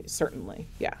story, certainly.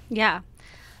 Yeah. Yeah.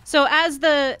 So as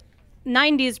the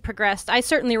 90s progressed, I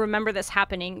certainly remember this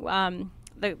happening.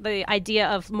 The idea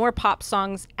of more pop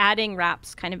songs adding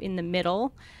raps kind of in the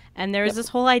middle. And there was this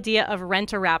whole idea of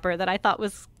Rent a Rapper that I thought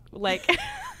was, like,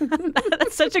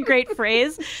 that's such a great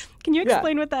phrase. Can you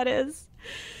explain what that is?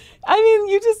 I mean,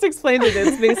 you just explained it.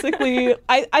 It's basically,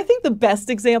 I think the best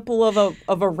example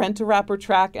of a Rent a Rapper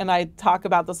track, and I talk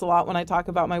about this a lot when I talk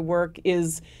about my work,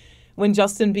 is when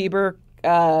Justin Bieber,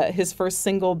 his first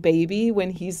single, Baby,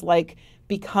 when he's, like,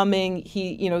 becoming,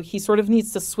 he sort of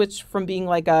needs to switch from being,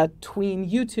 like, a tween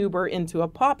YouTuber into a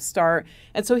pop star.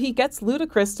 And so he gets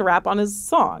Ludacris to rap on his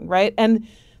song, right? And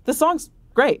the song's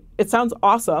great. It sounds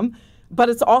awesome. But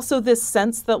it's also this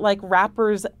sense that, like,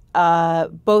 rappers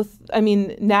both, I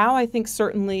mean, now I think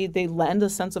certainly they lend a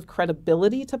sense of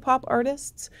credibility to pop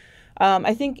artists.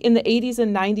 I think in the 80s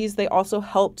and 90s, they also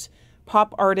helped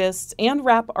pop artists and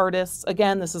rap artists,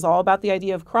 again, this is all about the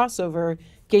idea of crossover,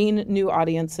 gain new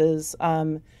audiences.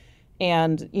 And,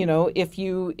 if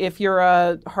you're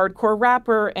a hardcore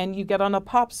rapper and you get on a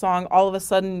pop song, all of a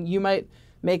sudden you might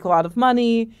make a lot of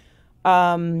money.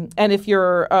 And if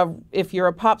you're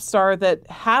a pop star that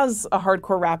has a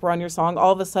hardcore rapper on your song,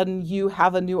 all of a sudden you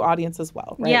have a new audience as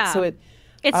well, right? Yeah. So it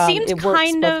seemed works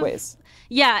kind both of ways.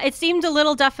 Yeah, it seemed a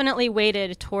little definitely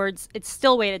it's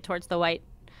still weighted towards the white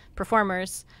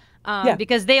performers,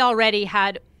 because they already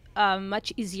had a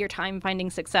much easier time finding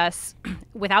success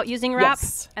without using rap,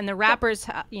 and the rappers,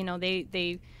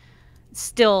 they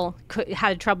still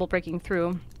had trouble breaking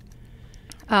through.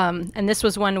 And this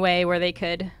was one way where they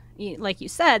could, like you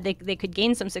said, they could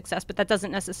gain some success, but that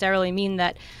doesn't necessarily mean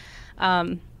that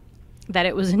that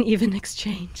it was an even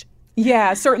exchange.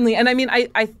 Yeah, certainly. And I mean,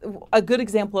 a good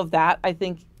example of that, I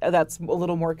think that's a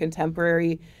little more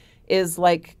contemporary, is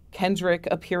like Kendrick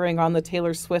appearing on the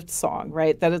Taylor Swift song,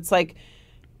 right? That it's like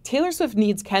Taylor Swift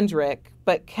needs Kendrick,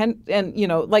 but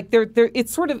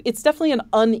it's definitely an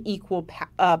unequal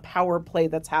power play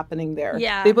that's happening there.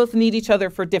 Yeah. They both need each other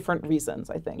for different reasons,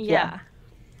 I think.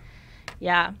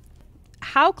 Yeah.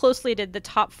 How closely did the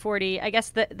top 40, I guess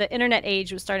the internet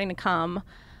age was starting to come,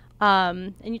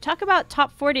 and you talk about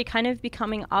top 40 kind of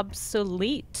becoming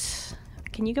obsolete.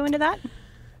 Can you go into that?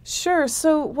 Sure.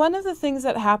 So one of the things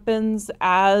that happens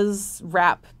as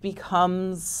rap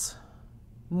becomes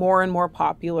more and more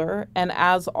popular, and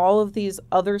as all of these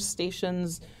other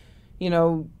stations,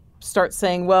 start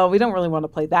saying, well, we don't really want to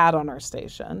play that on our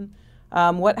station.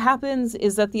 What happens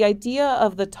is that the idea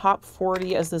of the top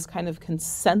 40 as this kind of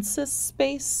consensus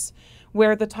space,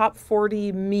 where the top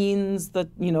 40 means the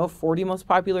 40 most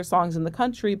popular songs in the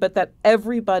country, but that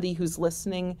everybody who's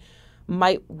listening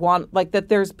might want, like, that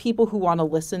there's people who want to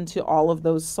listen to all of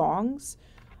those songs.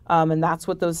 And that's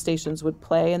what those stations would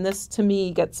play. And this, to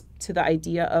me, gets to the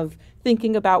idea of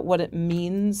thinking about what it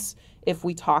means if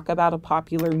we talk about a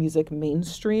popular music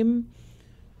mainstream.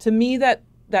 To me, that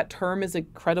term is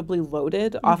incredibly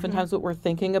loaded. Mm-hmm. Oftentimes what we're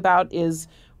thinking about is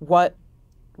what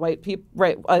white people,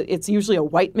 right? It's usually a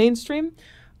white mainstream.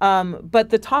 But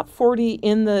the top 40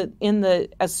 in the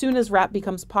as soon as rap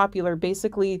becomes popular,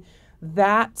 basically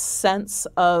that sense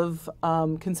of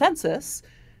consensus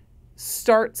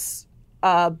starts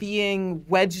being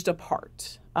wedged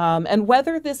apart. And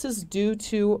whether this is due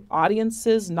to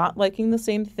audiences not liking the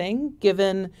same thing,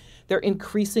 given their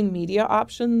increasing media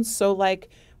options. So like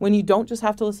when you don't just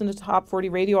have to listen to top 40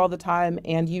 radio all the time,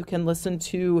 and you can listen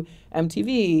to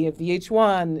MTV,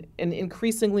 VH1, and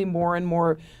increasingly more and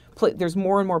more, there's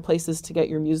more and more places to get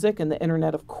your music. And the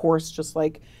internet, of course, just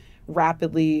like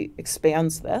rapidly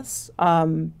expands this.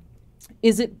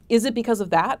 Is it because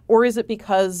of that? Or is it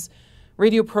because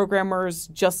radio programmers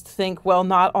just think, well,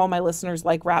 not all my listeners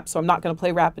like rap, so I'm not going to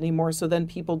play rap anymore. So then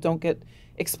people don't get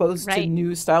exposed to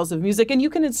new styles of music. And you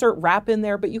can insert rap in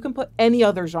there, but you can put any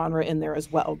other genre in there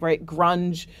as well, right?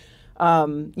 Grunge,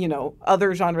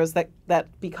 other genres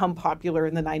that become popular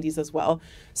in the 90s as well.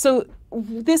 So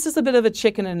this is a bit of a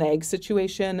chicken and egg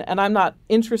situation, and I'm not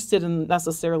interested in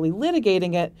necessarily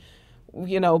litigating it,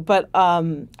 but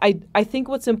I think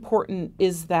what's important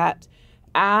is that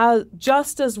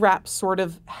just as rap sort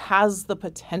of has the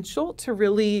potential to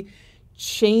really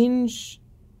change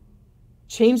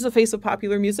the face of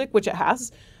popular music, which it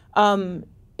has,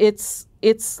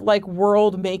 it's like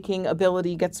world-making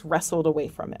ability gets wrestled away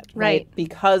from it, right?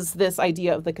 Because this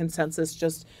idea of the consensus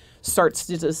just starts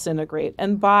to disintegrate.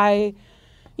 And by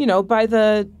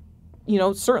the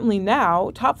certainly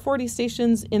now, top 40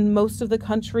 stations in most of the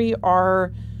country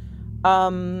are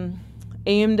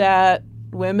aimed at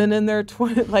women in their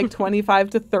 25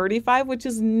 to 35, which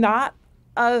is not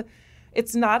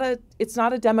it's not a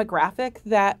demographic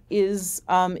that is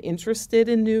interested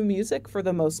in new music for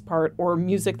the most part, or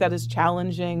music that is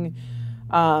challenging,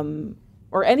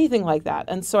 or anything like that.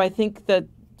 And so I think that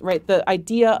the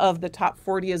idea of the top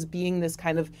 40 as being this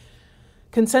kind of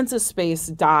consensus space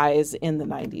dies in the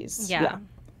 90s. Yeah.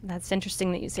 That's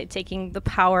interesting that you say taking the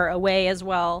power away as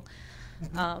well.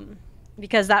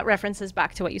 Because that references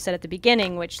back to what you said at the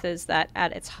beginning, which is that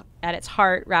at its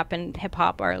heart, rap and hip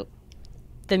hop are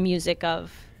the music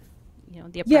of,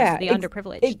 the oppressed, the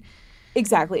underprivileged.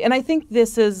 Exactly. And I think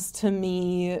this is, to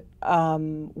me,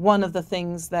 one of the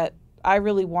things that I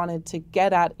really wanted to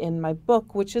get at in my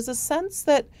book, which is a sense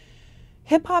that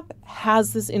hip hop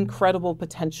has this incredible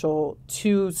potential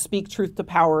to speak truth to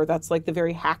power. That's like the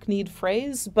very hackneyed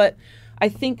phrase. But I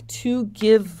think to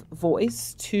give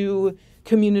voice to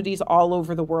communities all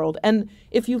over the world. And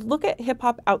if you look at hip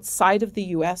hop outside of the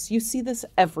US, you see this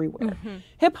everywhere. Mm-hmm.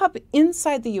 Hip hop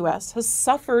inside the US has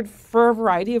suffered for a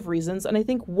variety of reasons. And I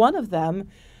think one of them,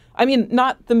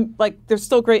 there's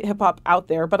still great hip hop out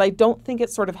there, but I don't think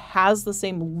it sort of has the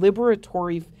same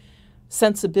liberatory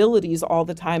sensibilities all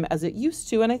the time as it used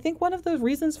to. And I think one of the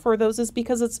reasons for those is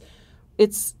because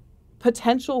its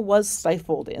potential was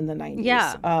stifled in the 90s.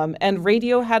 Yeah. And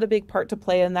radio had a big part to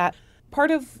play in that.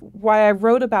 Part of why I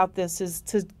wrote about this is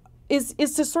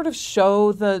to sort of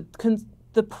show the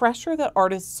pressure that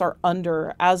artists are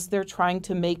under as they're trying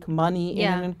to make money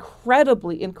in an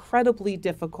incredibly, incredibly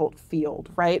difficult field,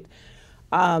 right?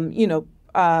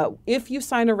 If you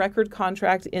sign a record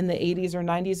contract in the 80s or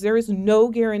 90s, there is no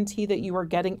guarantee that you are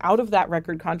getting out of that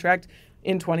record contract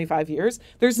in 25 years.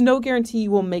 There's no guarantee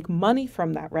you will make money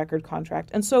from that record contract.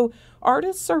 And so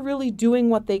artists are really doing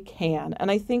what they can.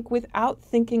 And I think without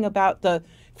thinking about the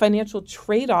financial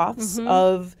trade-offs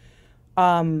of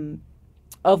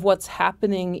what's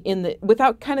happening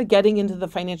without kind of getting into the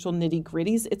financial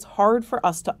nitty-gritties, it's hard for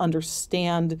us to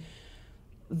understand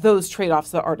those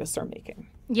trade-offs that artists are making.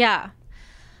 Yeah.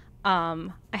 I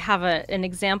have an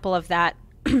example of that.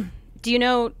 Do you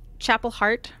know Chapel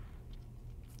Hart?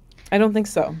 I don't think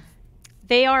so.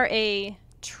 They are a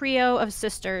trio of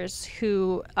sisters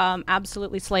who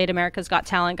absolutely slayed America's Got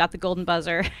Talent, got the golden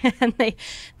buzzer, and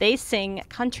they sing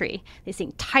country. They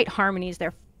sing tight harmonies.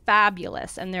 They're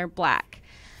fabulous, and they're Black.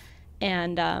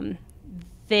 And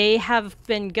they have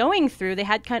been going through, they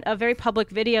had kind of a very public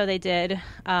video they did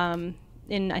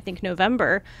in, I think,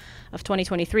 November of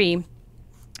 2023,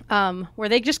 where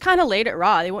they just kind of laid it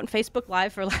raw. They went Facebook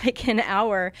Live for like an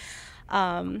hour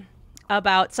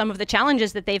about some of the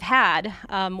challenges that they've had.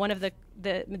 One of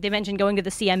they mentioned going to the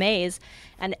CMAs,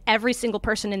 and every single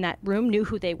person in that room knew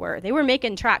who they were. They were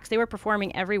making tracks. They were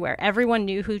performing everywhere. Everyone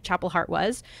knew who Chapel Hart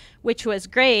was, which was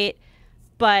great,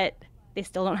 but they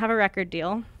still don't have a record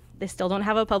deal. They still don't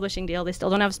have a publishing deal. They still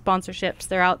don't have sponsorships.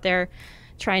 They're out there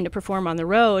trying to perform on the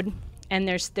road, and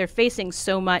they're facing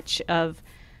so much of,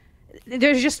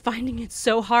 they're just finding it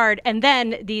so hard. And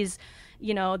then these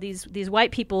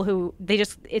white people who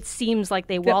it seems like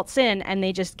they waltz in and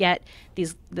they just get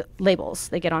the labels.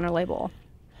 They get on a label.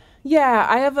 Yeah,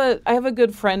 I have a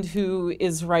good friend who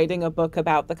is writing a book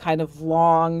about the kind of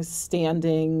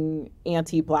long-standing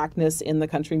anti-Blackness in the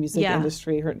country music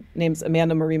industry. Her name's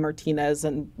Amanda Marie Martinez,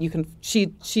 and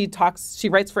she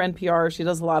writes for NPR. She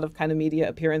does a lot of kind of media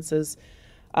appearances,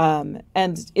 and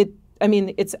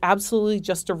it's absolutely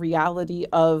just a reality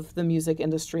of the music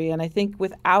industry. And I think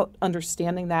without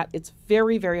understanding that, it's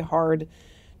very, very hard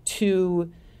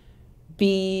to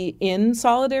be in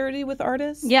solidarity with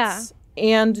artists. Yeah.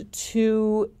 And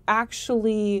to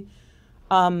actually,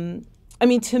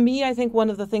 to me, I think one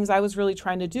of the things I was really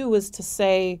trying to do was to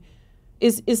say,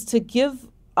 is to give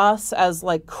us as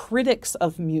like critics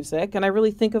of music, and I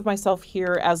really think of myself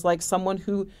here as like someone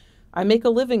who, I make a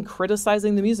living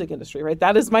criticizing the music industry, right?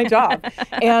 That is my job.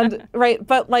 And right,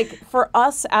 but like for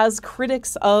us as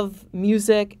critics of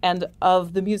music and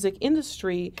of the music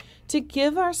industry, to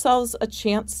give ourselves a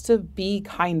chance to be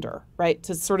kinder, right?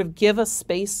 To sort of give a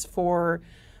space for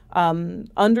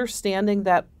understanding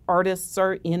that artists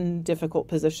are in difficult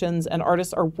positions and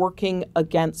artists are working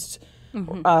against,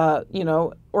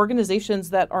 organizations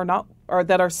that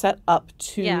are set up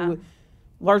to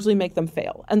largely make them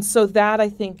fail. And so that, I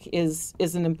think, is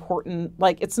an important,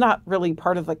 like, it's not really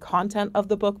part of the content of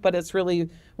the book, but it's really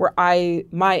where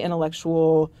my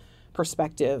intellectual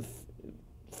perspective,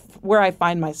 where I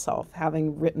find myself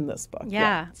having written this book.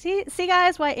 Yeah. See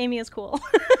guys, why Amy is cool.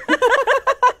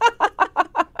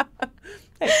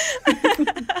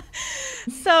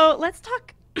 So let's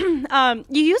talk. You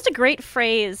used a great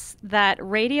phrase that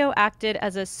radio acted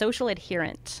as a social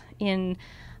adherent in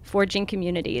forging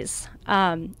communities.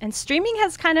 And streaming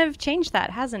has kind of changed that,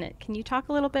 hasn't it? Can you talk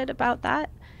a little bit about that?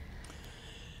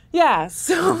 Yeah.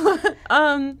 So,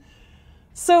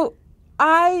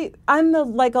 I'm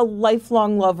a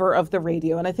lifelong lover of the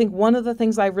radio. And I think one of the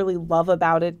things I really love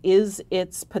about it is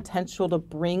its potential to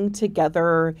bring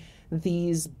together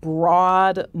these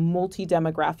broad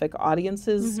multi-demographic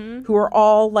audiences who are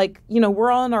all like,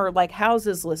 we're all in our like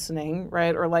houses listening,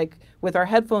 right? Or like with our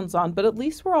headphones on, but at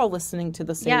least we're all listening to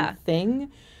the same thing.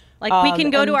 Like we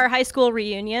can go to our high school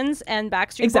reunions and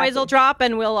Backstreet Boys will drop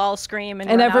and we'll all scream and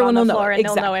run everyone out on the will floor know. And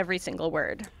they'll know every single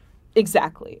word.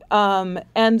 Exactly.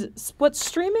 And what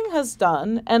streaming has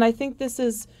done, and I think this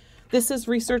is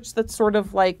research that's sort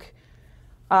of like,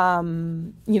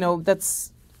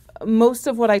 that's most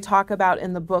of what I talk about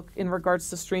in the book in regards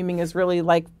to streaming is really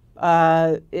like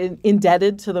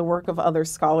indebted to the work of other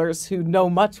scholars who know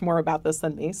much more about this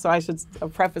than me. So I should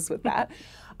preface with that.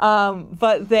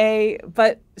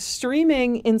 But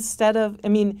streaming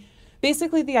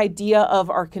basically the idea of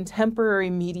our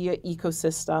contemporary media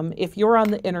ecosystem, if you're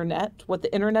on the internet, what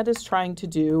the internet is trying to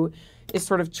do is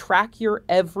sort of track your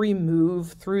every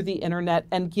move through the internet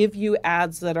and give you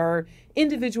ads that are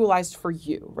individualized for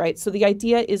you, right? So the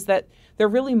idea is that they're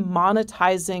really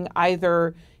monetizing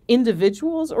either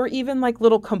individuals or even like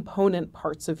little component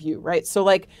parts of you, right? So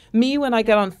like me, when I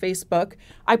get on Facebook,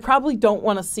 I probably don't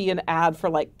want to see an ad for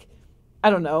like, I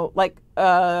don't know, like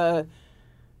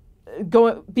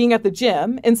being at the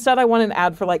gym. Instead, I want an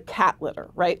ad for like cat litter,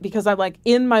 right? Because I'm like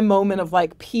in my moment of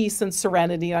like peace and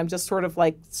serenity. I'm just sort of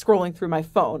like scrolling through my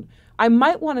phone. I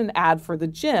might want an ad for the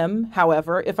gym,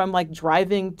 however, if I'm like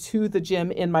driving to the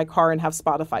gym in my car and have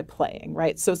Spotify playing,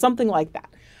 right? So something like that.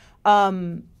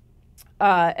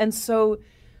 And so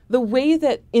the way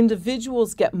that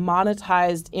individuals get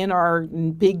monetized in our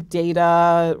big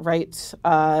data, right,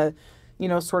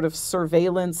 sort of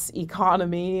surveillance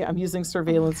economy. I'm using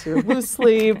surveillance here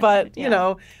loosely, but,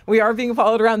 we are being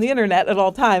followed around the internet at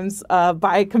all times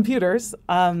by computers.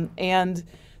 And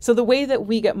so the way that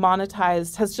we get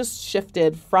monetized has just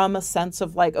shifted from a sense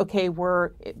of like, okay,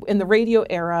 we're in the radio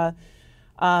era,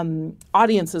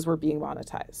 audiences were being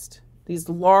monetized. These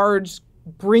large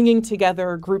bringing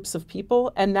together groups of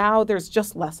people, and now there's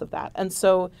just less of that.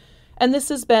 And this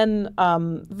has been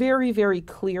very, very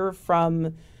clear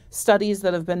from studies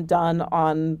that have been done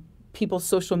on people's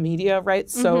social media,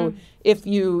 right? So if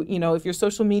if your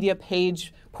social media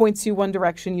page points you one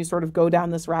direction, you sort of go down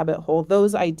this rabbit hole.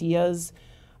 Those ideas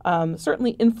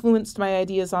certainly influenced my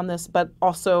ideas on this, but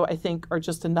also I think are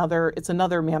just another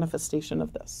manifestation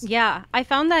of this. Yeah, I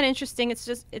found that interesting.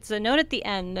 It's a note at the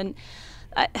end, and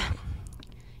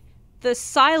the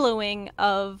siloing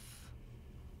of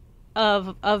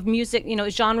music,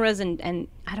 genres and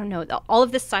I don't know, all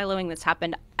of this siloing that's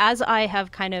happened as I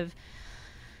have kind of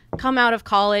come out of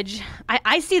college.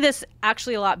 I see this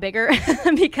actually a lot bigger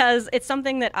because it's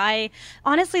something that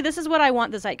honestly, this is what I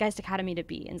want the Zeitgeist Academy to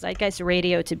be and Zeitgeist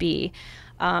Radio to be.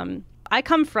 I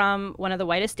come from one of the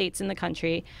whitest states in the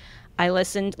country. I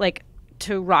listened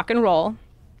to rock and roll,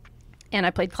 and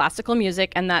I played classical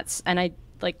music, and that's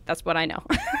what I know.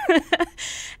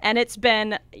 And it's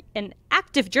been an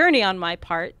active journey on my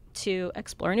part to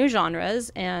explore new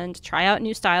genres and try out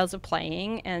new styles of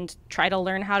playing and try to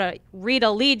learn how to read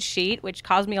a lead sheet, which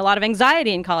caused me a lot of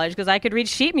anxiety in college because I could read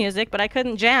sheet music, but I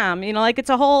couldn't jam. It's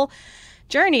a whole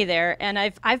journey there. And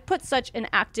I've put such an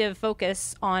active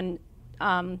focus on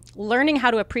learning how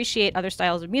to appreciate other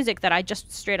styles of music that I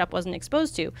just straight up wasn't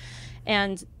exposed to.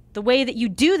 And the way that you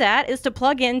do that is to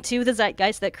plug into the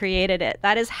zeitgeist that created it.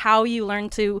 That is how you learn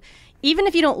to, even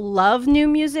if you don't love new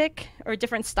music or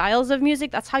different styles of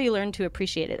music, that's how you learn to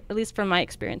appreciate it. At least from my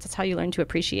experience, that's how you learn to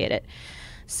appreciate it.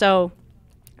 So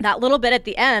that little bit at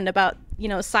the end about,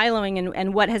 siloing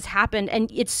and what has happened.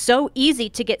 And it's so easy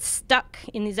to get stuck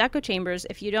in these echo chambers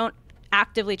if you don't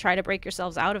actively try to break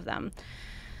yourselves out of them.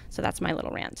 So that's my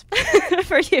little rant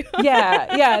for you.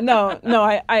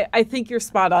 No, I think you're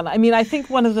spot on. I mean, I think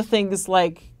one of the things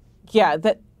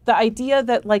that the idea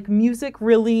that music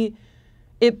really,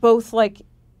 it both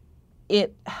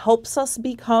it helps us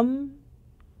become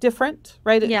different,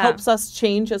 right? It helps us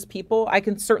change as people. I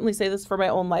can certainly say this for my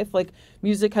own life.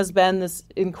 Music has been this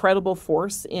incredible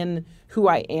force in who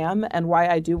I am and why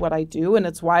I do what I do. And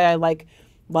it's why I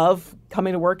love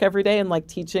coming to work every day and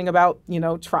teaching about,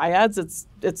 triads.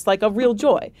 It's like a real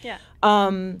joy. Yeah.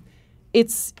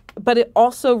 But it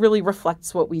also really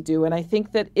reflects what we do. And I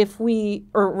think that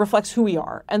reflects who we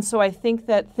are. And so I think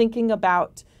that thinking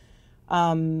about,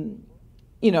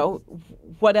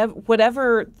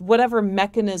 whatever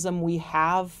mechanism we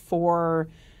have for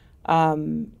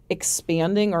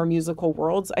expanding our musical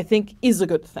worlds, I think is a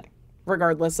good thing,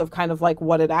 regardless of kind of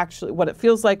what it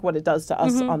feels like, what it does to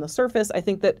us on the surface. I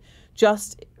think that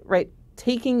just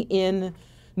taking in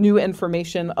new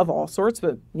information of all sorts,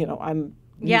 but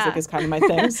music is kind of my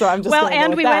thing, so I'm just well, gonna and go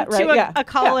with we that, went right? to a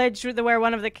college where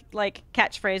one of the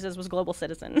catchphrases was global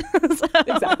citizen. So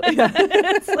exactly. Yeah.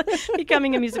 It's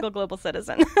becoming a musical global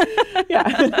citizen.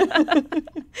 Yeah.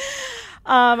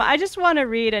 I just want to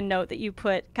read a note that you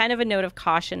put, kind of a note of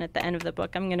caution at the end of the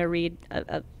book. I'm going to read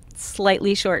a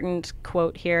slightly shortened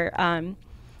quote here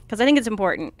because I think it's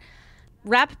important.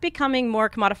 Rap becoming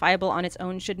more commodifiable on its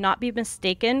own should not be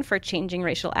mistaken for changing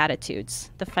racial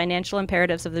attitudes. The financial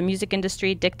imperatives of the music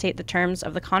industry dictate the terms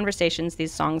of the conversations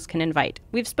these songs can invite.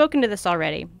 We've spoken to this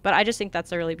already, but I just think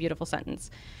that's a really beautiful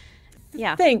sentence.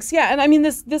 Yeah. Thanks. Yeah. And I mean,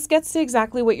 this gets to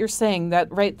exactly what you're saying,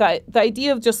 that the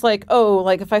idea of just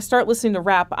if I start listening to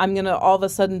rap, I'm going to all of a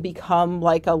sudden become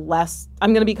I'm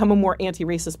going to become a more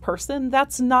anti-racist person.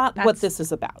 That's what this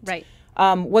is about. Right.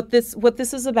 What this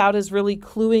is about is really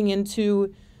cluing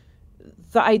into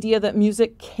the idea that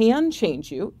music can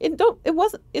change you.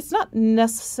 It's not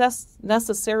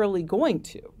necessarily going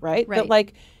to, right?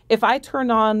 That if I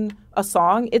turn on a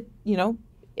song,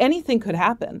 anything could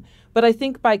happen. But I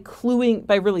think by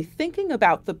really thinking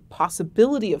about the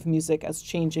possibility of music as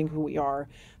changing who we are,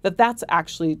 that's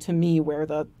actually, to me, where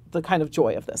the kind of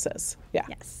joy of this is. Yeah.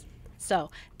 Yes. So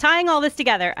tying all this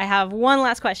together, I have one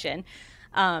last question.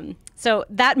 So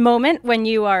that moment when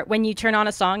you turn on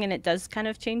a song and it does kind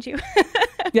of change you,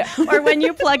 Yeah. Or when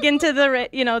you plug into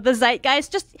the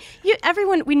zeitgeist,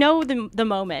 everyone, we know the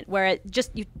moment where it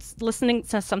just, you listening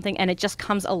to something and it just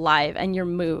comes alive and you're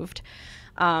moved.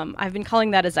 I've been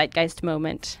calling that a zeitgeist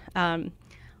moment.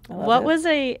 What was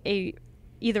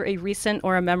either a recent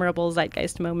or a memorable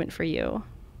zeitgeist moment for you?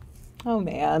 Oh,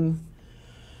 man.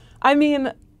 I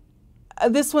mean,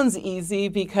 this one's easy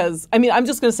because, I'm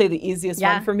just going to say the easiest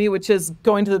one for me, which is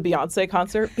going to the Beyonce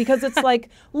concert, because it's like,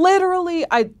 literally,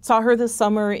 I saw her this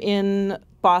summer in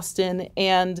Boston,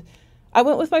 and I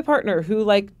went with my partner who,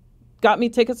 like, got me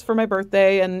tickets for my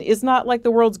birthday and is not, like,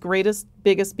 the world's biggest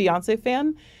Beyonce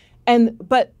fan.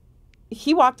 But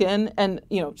he walked in and,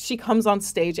 she comes on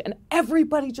stage and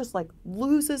everybody just like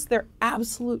loses their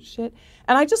absolute shit.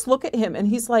 And I just look at him and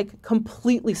he's like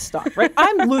completely stuck, right?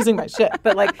 I'm losing my shit,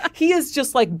 but like he is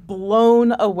just like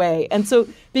blown away. And so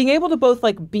being able to both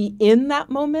like be in that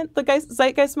moment, the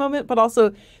zeitgeist moment, but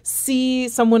also see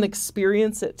someone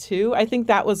experience it too, I think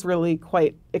that was really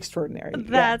quite extraordinary.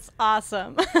 That's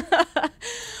awesome.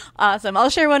 Awesome. I'll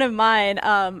share one of mine.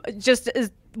 Just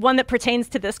as one that pertains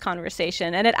to this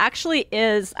conversation. And it actually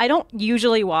is, I don't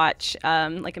usually watch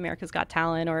like America's Got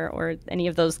Talent or any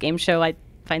of those game show. I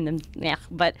find them,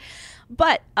 but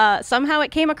somehow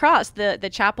it came across the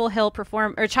Chapel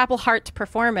Hart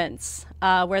performance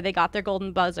where they got their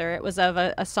golden buzzer. It was of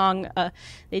a song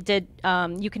they did,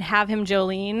 You Can Have Him,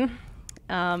 Jolene.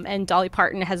 And Dolly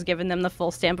Parton has given them the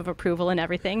full stamp of approval and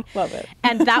everything. Love it.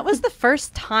 And that was the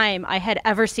first time I had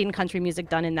ever seen country music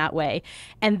done in that way.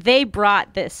 And they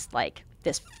brought this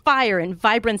fire and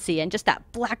vibrancy and just that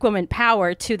Black woman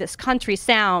power to this country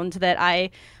sound that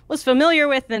I was familiar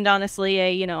with and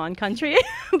honestly, on country.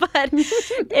 But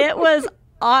it was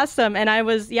awesome. And I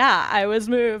was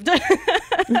moved.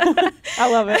 I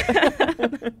love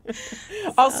it.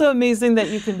 Also amazing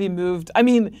that you can be moved. I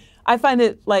mean, I find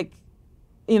it like,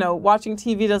 watching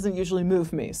TV doesn't usually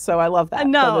move me, so I love that.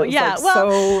 No, yeah, like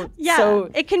so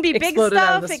it can be big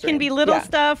stuff, it can be little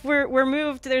stuff. We're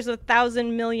moved. There's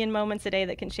 1,000 million moments a day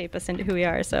that can shape us into who we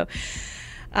are. So,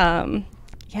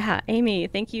 Amy,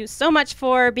 thank you so much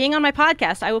for being on my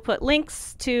podcast. I will put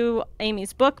links to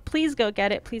Amy's book. Please go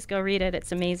get it. Please go read it.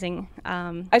 It's amazing.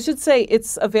 I should say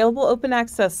it's available open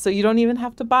access, so you don't even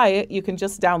have to buy it. You can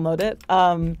just download it.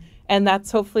 And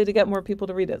that's hopefully to get more people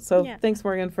to read it. So thanks,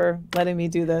 Morgan, for letting me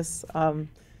do this. Thank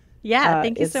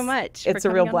you so much. It's a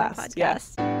real blast.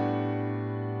 Yes.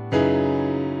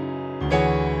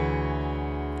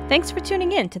 Thanks for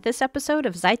tuning in to this episode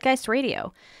of Zeitgeist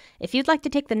Radio. If you'd like to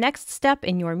take the next step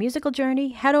in your musical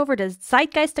journey, head over to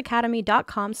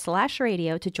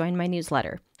zeitgeistacademy.com/radio to join my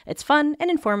newsletter. It's fun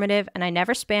and informative, and I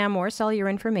never spam or sell your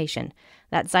information.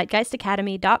 That's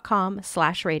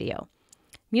zeitgeistacademy.com/radio.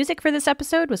 Music for this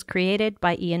episode was created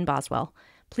by Ian Boswell.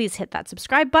 Please hit that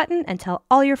subscribe button and tell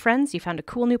all your friends you found a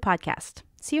cool new podcast.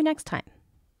 See you next time.